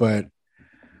 but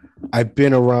I've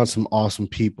been around some awesome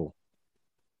people,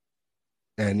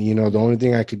 and the only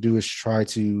thing I could do is try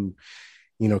to,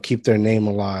 keep their name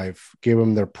alive, give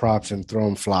them their props, and throw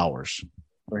them flowers.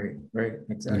 Right. Right. You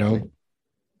Exactly. know,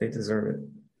 They deserve it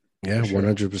yeah, for one sure.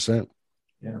 hundred percent.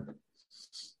 Yeah.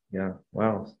 Yeah.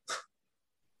 Wow.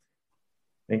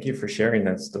 Thank you for sharing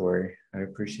that story. I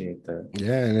appreciate that.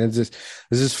 Yeah, and this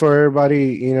is for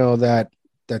everybody,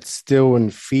 that's still in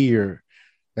fear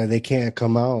that they can't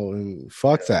come out, and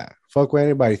fuck that. Fuck what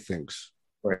anybody thinks.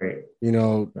 Right.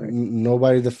 Right.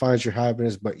 Nobody defines your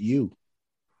happiness but you.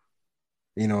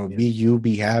 Yeah. Be you,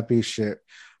 be happy. Shit.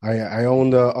 I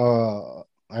own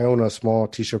a small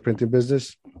t-shirt printing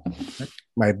business.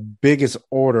 My biggest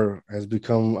order has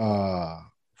become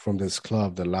from this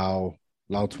club, the Lao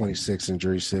 26 in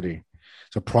Jersey City.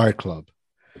 It's a pride club.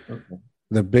 Okay.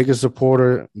 The biggest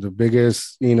supporter, the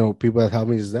biggest, people that help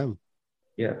me is them.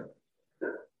 Yeah.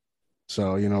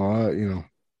 So,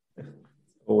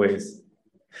 Always.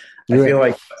 I you feel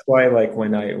like that's why, like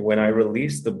when I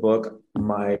released the book,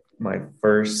 my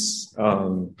first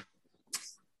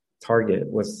target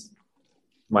was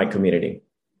my community.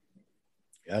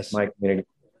 yes, My community.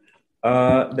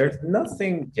 There's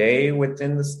nothing gay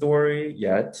within the story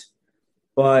yet,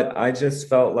 but I just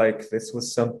felt like this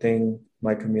was something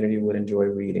my community would enjoy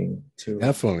reading too.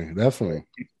 definitely, definitely.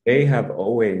 They have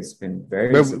always been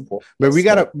very But supportive but of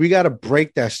stuff. we gotta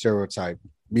break that stereotype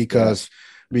Yeah,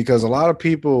 because a lot of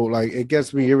people, like, it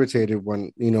gets me irritated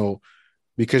when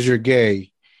because you're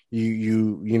gay,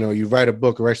 you write a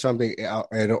book or write something,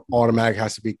 and it automatically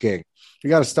has to be gay. You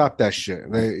got to stop that shit.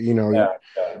 yeah, yeah,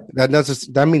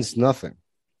 That means nothing. That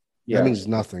yeah, means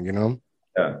nothing.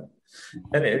 yeah.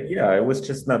 And yeah, it was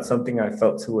just not something I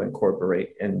felt to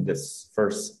incorporate in this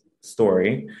first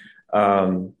story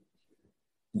um,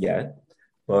 yet.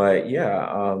 But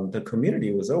yeah, the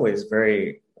community was always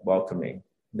very welcoming.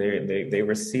 They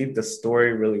received the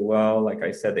story really well. Like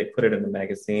I said, they put it in the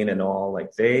magazine and all.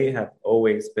 Like they have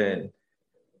always been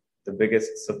the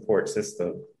biggest support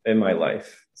system in my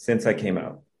life since I came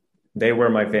out. They were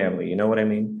my family. You know what I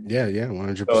mean? Yeah, yeah, one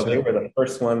hundred So they percent. were the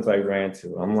first ones I ran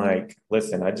to. I'm like,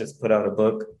 listen, I just put out a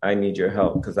book. I need your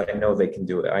help because I know they can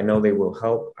do it. I know they will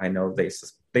help. I know they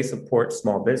support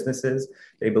small businesses.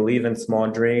 They believe in small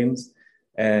dreams,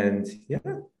 and yeah,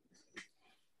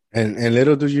 And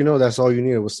little do you know, that's all you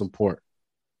needed was support.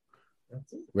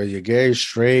 That's it. Whether you're gay,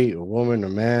 straight, a woman, a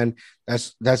man,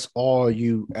 that's all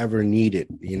you ever needed,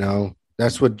 you know?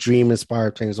 That's what Dream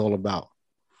Inspired Thing is all about.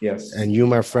 Yes. And you,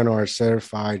 my friend, are a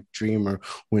certified dreamer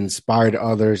who inspired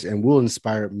others and will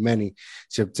inspire many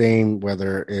to obtain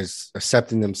whether it's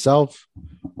accepting themselves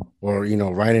or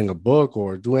writing a book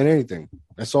or doing anything.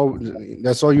 That's all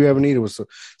you ever needed was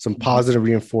some positive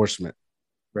reinforcement.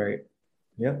 Right.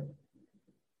 Yeah.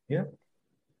 Yeah.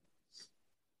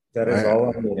 That is I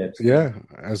all I needed. Yeah,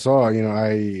 I saw,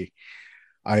 I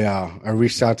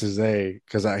reached out to Zay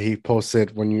because he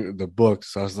posted when you the book.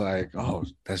 So I was like, oh,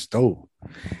 that's dope.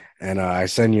 And I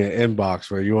sent you an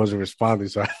inbox where you wasn't responding.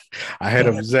 So I hit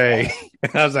up Zay.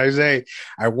 I was like, Zay,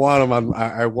 I want him on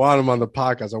the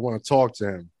podcast. I want to talk to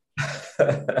him.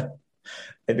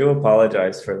 I do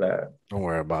apologize for that. Don't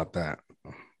worry about that.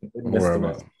 I did Don't miss worry the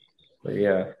about message. But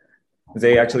yeah,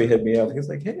 Zay actually hit me up. He was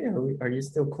like, "Hey, are you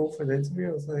still cool for the interview?"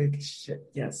 I was like, "Shit,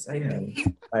 yes, I am."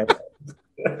 I,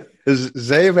 it.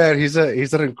 Zay, man, he's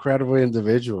an incredible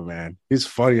individual, man. He's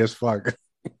funny as fuck.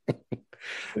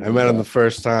 I met him the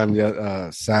first time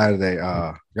Saturday.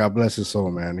 God bless his soul,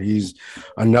 man. He's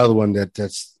another one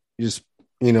that's just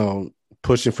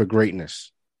pushing for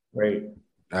greatness. Right.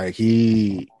 Like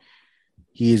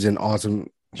he's an awesome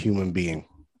human being,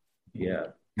 Yeah.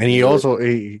 and He he really. also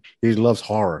he loves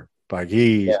horror. Like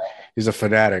he's a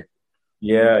fanatic.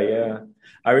 Yeah, yeah.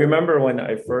 I remember when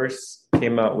I first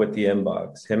came out with the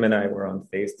inbox, him and I were on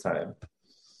FaceTime.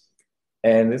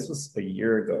 And this was a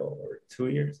year ago or 2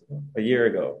 years ago, a year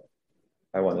ago,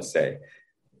 I want to say.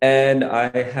 And I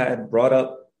had brought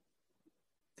up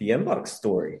the inbox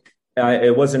story.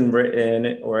 It wasn't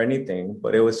written or anything,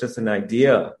 but it was just an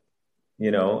idea,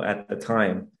 at the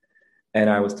time. And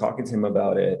I was talking to him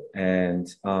about it. And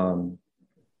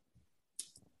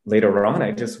later on,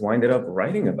 I just winded up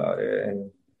writing about it.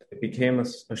 And it became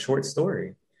a short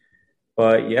story.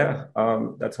 But yeah,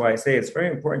 that's why I say it's very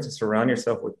important to surround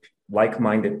yourself with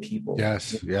like-minded people.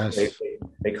 Yes, They, yes, they,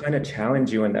 they kind of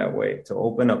challenge you in that way to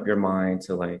open up your mind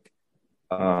to like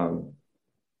um,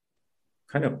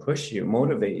 kind of push you,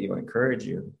 motivate you, encourage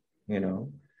you, you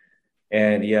know.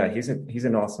 And yeah, he's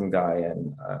an awesome guy,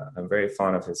 and I'm very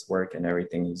fond of his work and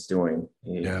everything he's doing.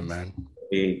 yeah, He's man.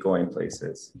 be going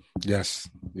places. Yes,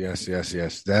 yes, yes,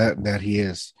 yes. That he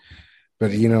is.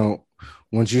 But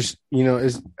once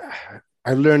is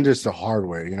I learned this the hard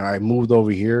way. I moved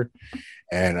over here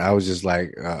and I was just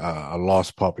like a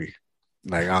lost puppy.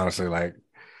 Like honestly, like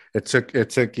it took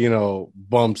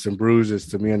bumps and bruises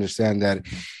to me understand that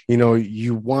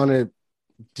you want to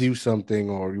do something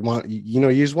or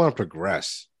you just want to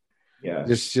progress. Yeah,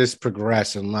 Just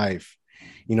progress in life.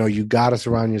 You got to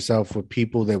surround yourself with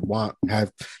people that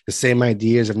have the same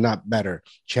ideas, if not better,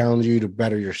 challenge you to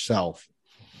better yourself.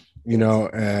 yes,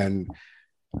 And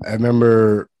I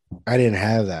remember I didn't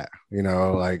have that.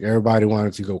 Like everybody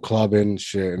wanted to go clubbing and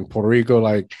shit. In Puerto Rico,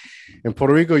 like in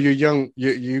Puerto Rico, you're young.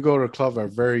 You go to a club at a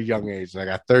very young age. Like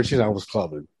at 13, I was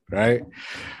clubbing, right?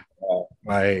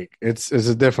 Like it's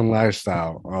a different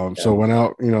lifestyle. So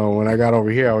yeah, when I got over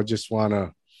here, I would just want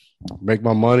to make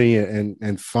my money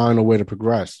and find a way to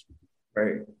progress.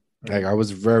 right, Like right, I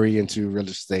was very into real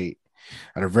estate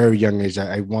at a very young age.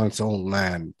 I wanted to own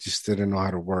land, just didn't know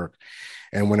how to work.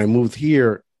 And when I moved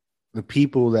here, the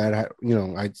people that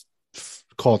I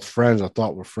called friends, I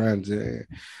thought were friends,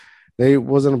 they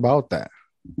wasn't about that.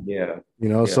 yeah,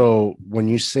 yeah. So when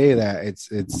you say that, it's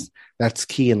that's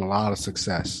key in a lot of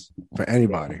success for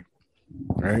anybody,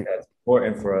 right? Yeah, it's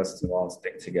important for us to all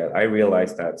stick together. I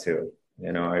realized that too.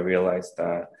 I realized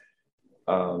that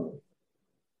um,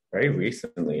 very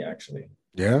recently, actually.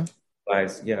 Yeah.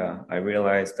 I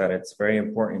realized that it's very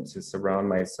important to surround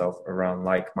myself around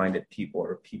like-minded people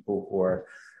or people who are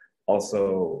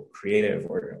also creative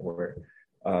or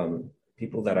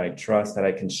people that I trust that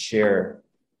I can share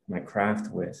my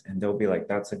craft with, and they'll be like,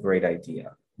 "That's a great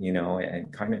idea,"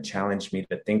 and kind of challenge me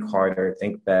to think harder,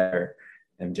 think better,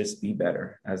 and just be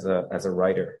better as a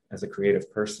writer, as a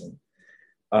creative person.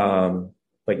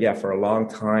 But yeah, for a long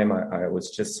time, I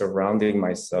was just surrounding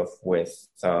myself with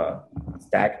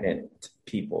stagnant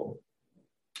people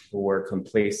who were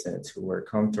complacent, who were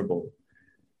comfortable,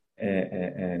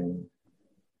 and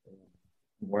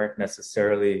weren't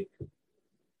necessarily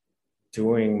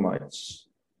doing much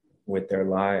with their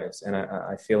lives. And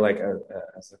I feel like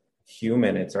as a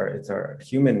human, it's our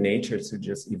human nature to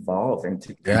just evolve and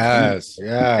to continue. Yes.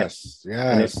 Yes.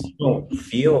 And if Yes. you don't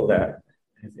feel that,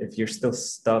 if you're still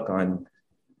stuck on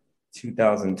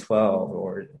 2012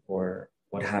 or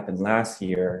what happened last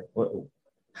year,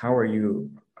 how are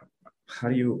you? How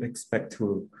do you expect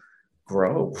to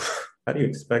grow? How do you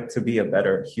expect to be a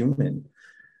better human?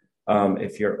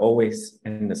 if you're always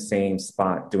in the same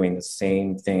spot doing the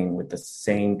same thing with the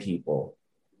same people,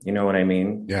 you know what I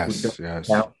mean? Yes, yes.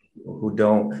 Who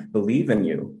don't believe in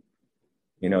you.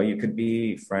 You know, you could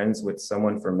be friends with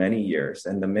someone for many years,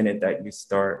 and the minute that you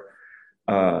start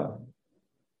uh,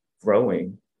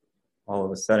 growing, all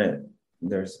of a sudden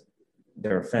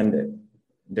they're offended.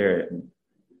 They're,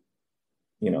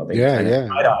 you know, they Yeah, kind of yeah,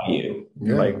 side eye you,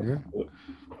 yeah, like,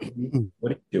 yeah.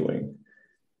 what are you doing?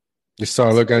 You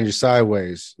start looking at you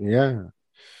sideways. Yeah.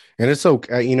 And it's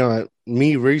okay. You know,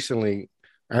 me recently,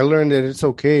 I learned that it's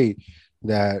okay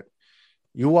that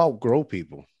you outgrow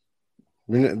people.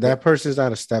 I mean, Yeah, that person's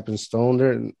not a stepping stone.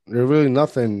 They're really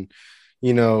nothing,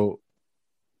 you know,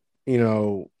 you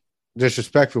know,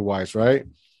 disrespectful wise, right?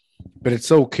 But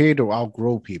it's okay to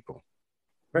outgrow people.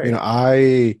 You know,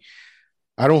 right.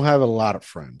 I don't have a lot of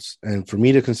friends. And for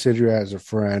me to consider you as a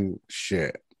friend,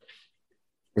 shit,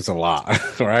 it's a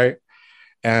lot, right?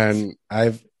 And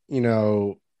I've, you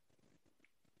know,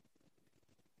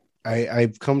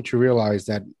 I've come to realize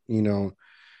that, you know,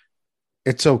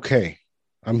 it's okay.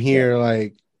 I'm Yeah, here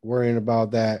like worrying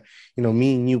about that. You know,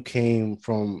 me and you came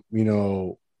from, you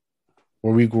know,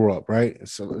 where we grew up, right?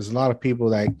 So there's a lot of people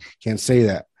that can say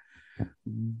that.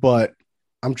 But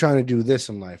I'm trying to do this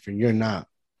in life and you're not.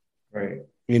 right.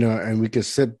 You know, and we could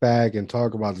sit back and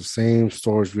talk about the same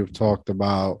stories we've talked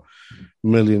about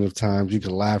millions of times. You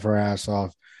can laugh our ass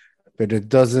off, but it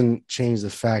doesn't change the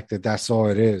fact that that's all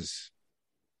it is.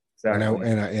 And I Exactly.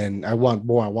 and I and I want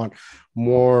more. I want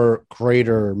more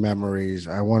greater memories.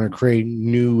 I want to create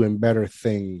new and better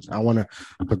things. I want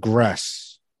to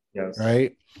progress, Yes.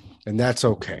 right? And that's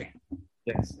okay.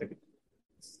 Yes.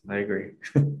 I agree.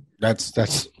 That's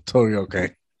totally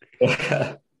okay.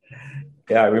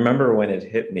 Yeah, I remember when it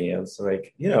hit me. I was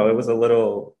like, you know, it was a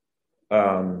little,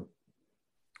 um,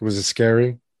 Was it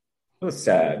scary? it was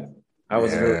sad. I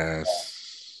was really,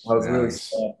 Yes. I was really Yes.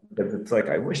 sad because it's like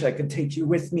I wish I could take you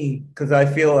with me because I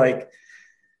feel uh,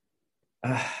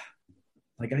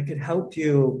 like I could help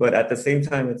you, but at the same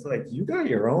time, it's like you got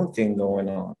your own thing going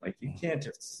on. Like you can't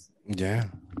just Yeah.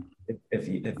 if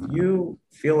you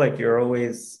feel like you're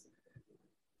always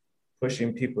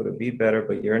pushing people to be better,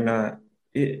 but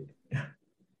it,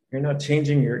 you're not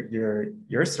changing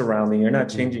your surrounding. You're not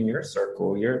changing Mhm. your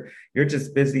circle. You're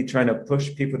just busy trying to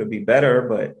push people to be better,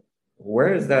 but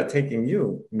where is that taking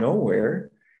you?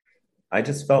 Nowhere. I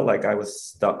just felt like I was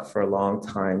stuck for a long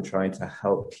time trying to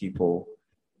help people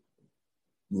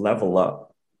level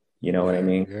up. You know what I Yeah.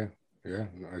 mean? Yeah. Yeah.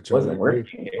 No, I totally Wasn't agree.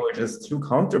 working. They were just too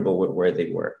comfortable with where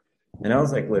they were. And I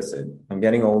was like, listen, I'm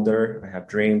getting older. I have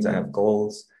dreams. I have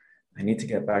goals. I need to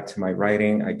get back to my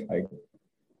writing.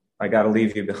 I got to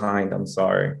leave you behind. I'm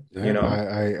sorry. You Yeah,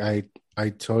 know? I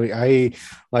totally, I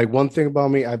like one thing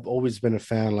about me. I've always been a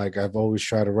fan. Like I've always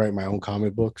tried to write my own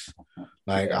comic books.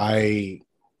 Like Yeah.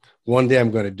 one day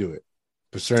I'm going to do it,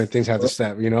 but certain things have to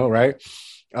step, you know, right?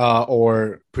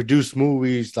 Or produce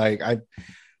movies. That's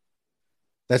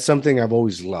something I've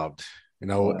always loved. You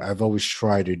know, Yeah. I've always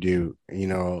tried to do. You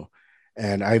know,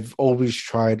 and I've always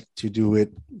tried to do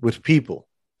it with people.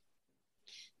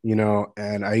 You know,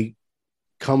 and I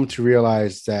come to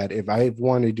realize that if I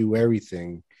want to do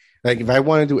everything, like if I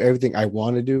want to do everything I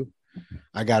want to do,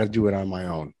 I got to do it on my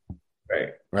own,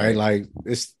 Right. right? Right. Like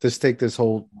let's take this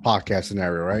whole podcast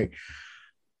scenario, right?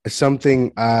 It's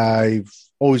something I've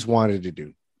always wanted to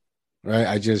do, right?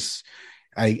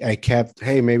 I kept,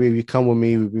 hey, maybe if you come with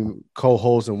me, we be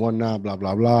co-hosts and whatnot, blah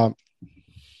blah blah,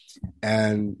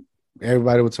 and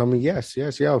everybody would tell me yes,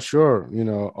 yes, yeah, sure, you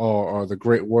know, or the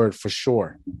great word for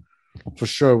sure,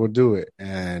 we'll do it,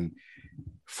 and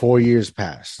 4 years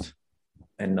passed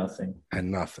And nothing.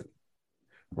 and nothing.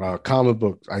 Comic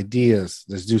book ideas.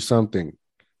 Let's do something.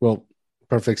 Well,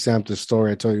 perfect example, the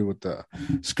story I told you with the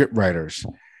script writers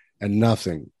and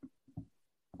nothing.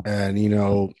 And, you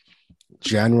know,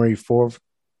 January 4th,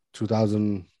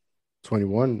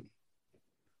 2021,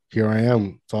 here I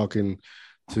am talking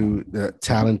to the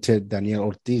talented Daniel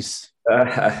Ortiz.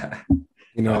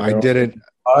 You know, On I your did it.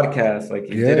 podcast, like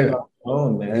you did it Yeah. on your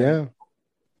own, man. Yeah.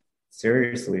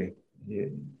 Seriously.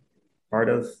 Part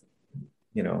of,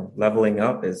 leveling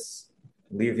up is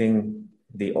leaving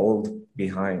the old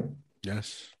behind.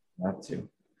 Yes. You have to.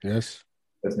 Yes.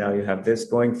 Because now you have this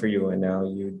going for you, and now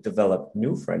you develop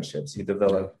new friendships, you Yeah.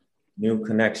 develop new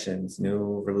connections,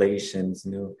 new relations,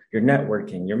 you're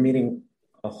networking, you're meeting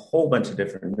a whole bunch of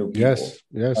different new people. Yes.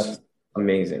 Yes. That's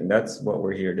amazing. That's what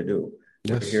we're here to do.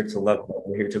 We're Yes. here to level,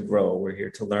 we're here to grow, we're here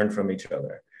to learn from each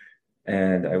other.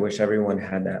 And I wish everyone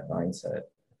had that mindset,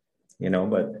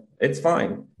 but it's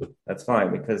fine. That's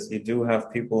fine because you do have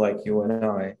people like you and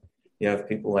I, you have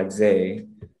people like Zay,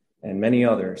 and many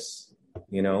others,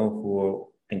 you know, who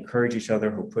encourage each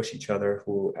other, who push each other,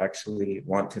 who actually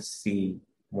want to see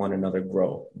one another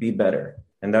grow, be better.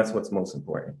 And that's what's most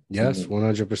important. Yes,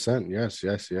 100%. Yes,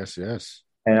 yes, yes, yes.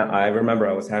 And I remember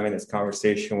I was having this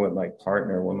conversation with my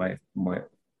partner when my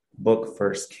book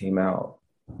first came out.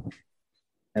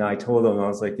 And I told him, I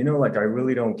was like, you know, like, I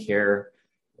really don't care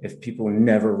if people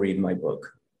never read my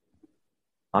book.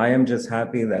 I am just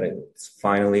happy that it's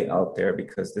finally out there,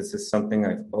 because this is something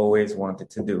I've always wanted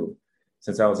to do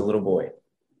since I was a little boy.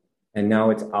 And now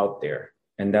it's out there.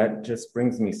 And that just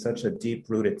brings me such a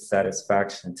deep-rooted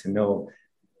satisfaction to know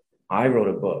I wrote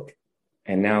a book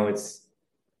and now it's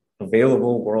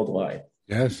available worldwide.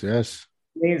 Yes, yes.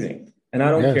 Amazing. And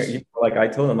I don't care. You know, like I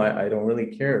told them, I don't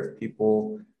really care if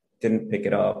people didn't pick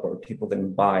it up, or people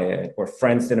didn't buy it, or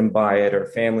friends didn't buy it, or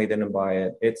family didn't buy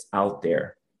it. It's out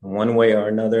there. One way or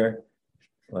another,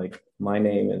 like, my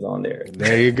name is on there.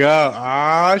 There you go.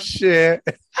 Oh, shit.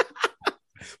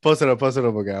 Post it up,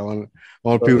 guy. I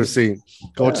want people to see.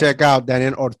 Go check out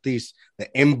Daniel Ortiz, The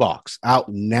Inbox, out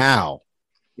now.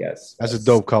 Yes. That's a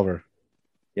dope cover.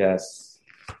 Yes.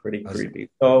 Pretty creepy.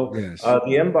 So yes.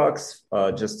 The Inbox,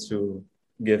 just to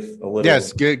give a little.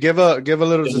 Yes, give a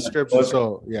little description.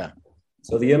 So, yeah.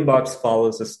 So The Inbox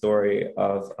follows the story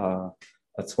of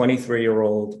a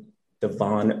 23-year-old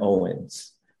Devon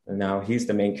Owens. And now he's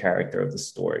the main character of the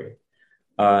story.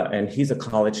 And he's a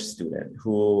college student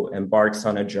who embarks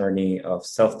on a journey of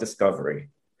self-discovery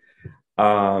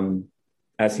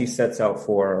as he sets out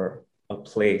for a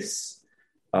place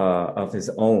of his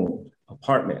own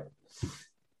apartment.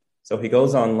 So he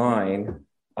goes online,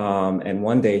 and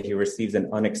one day he receives an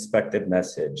unexpected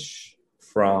message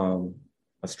from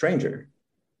a stranger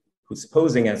who's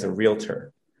posing as a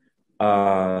realtor.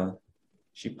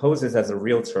 She poses as a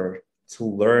realtor to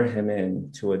lure him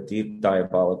into a deep,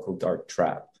 diabolical, dark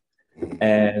trap.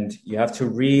 And you have to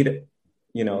read,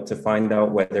 you know, to find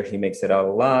out whether he makes it out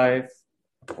alive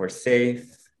or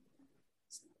safe,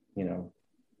 you know,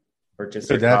 purchase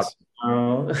your copy.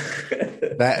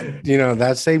 That, you know,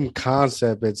 that same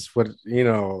concept, it's what, you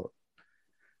know,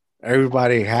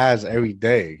 everybody has every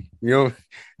day. You know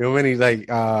how many, like,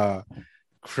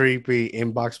 creepy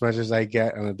inbox messages I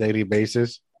get on a daily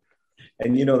basis?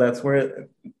 And, you know, that's where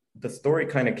the story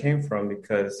kind of came from,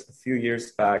 because a few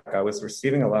years back, I was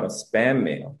receiving a lot of spam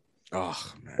mail.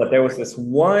 Oh, man. But there was this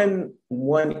one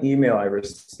email I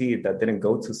received that didn't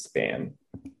go to spam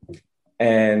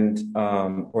and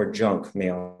or junk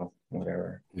mail,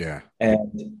 whatever. Yeah.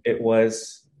 And it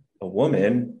was a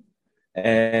woman,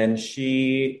 and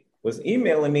she was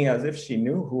emailing me as if she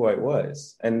knew who I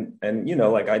was. And you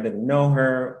know, like, I didn't know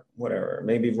her, whatever,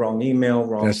 maybe wrong email,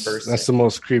 wrong person. That's the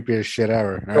most creepiest shit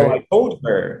ever. So right? I told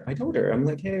her, I'm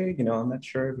like, hey, you know, I'm not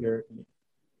sure if you're,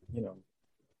 you know,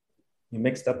 you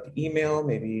mixed up the email,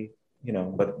 maybe, you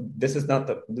know, but this is not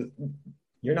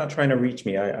you're not trying to reach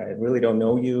me. I really don't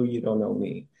know you. You don't know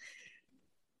me.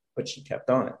 But she kept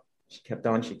on. She kept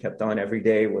on. Every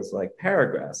day was like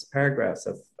paragraphs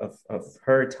of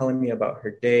her telling me about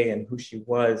her day and who she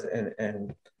was.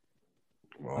 And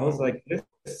wow. I was like,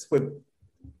 this would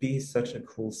be such a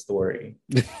cool story.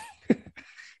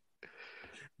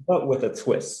 But with a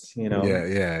twist, you know?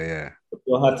 Yeah.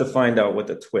 You'll have to find out what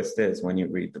the twist is when you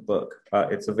read the book.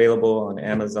 It's available on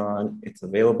Amazon. It's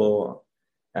available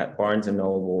at Barnes &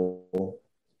 Noble.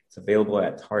 It's available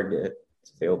at Target.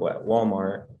 It's available at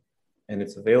Walmart. And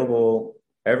it's available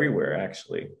everywhere,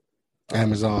 actually.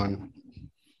 Amazon.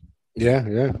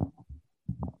 Yeah.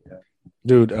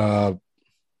 Dude,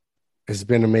 it's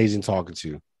been amazing talking to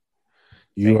you.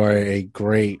 You are a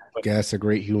great guest, a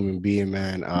great human being,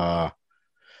 man.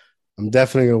 I'm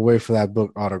definitely gonna wait for that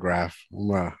book autograph. I'm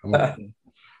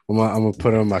gonna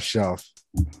put it on my shelf.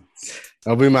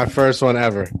 That'll be my first one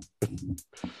ever.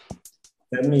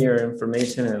 Send me your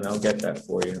information and I'll get that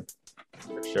for you,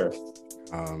 for sure.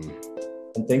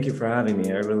 And thank you for having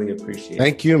me. I really appreciate it.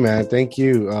 Thank you, man. Thank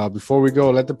you. Before we go,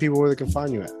 let the people where they can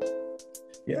find you at.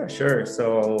 Yeah, sure.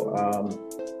 So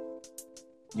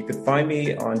you can find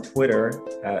me on Twitter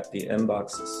at The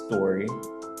Inbox Story.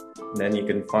 And then you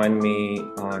can find me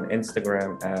on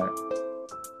Instagram at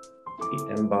The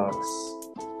Inbox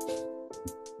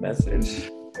Message.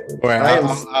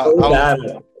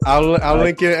 I'll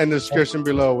link it in the description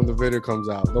below when the video comes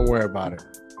out. Don't worry about it.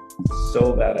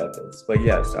 So bad at this, but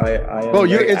yes, I am. Oh,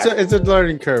 it's a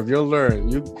learning curve. You'll learn.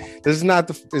 This is not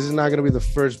going to be the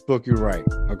first book you write.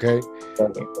 Okay,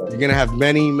 you're gonna have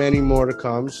many more to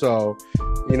come. So,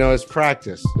 you know, it's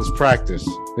practice.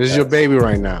 This is your baby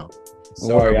right now.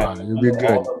 Don't worry about it. You'll be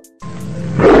good.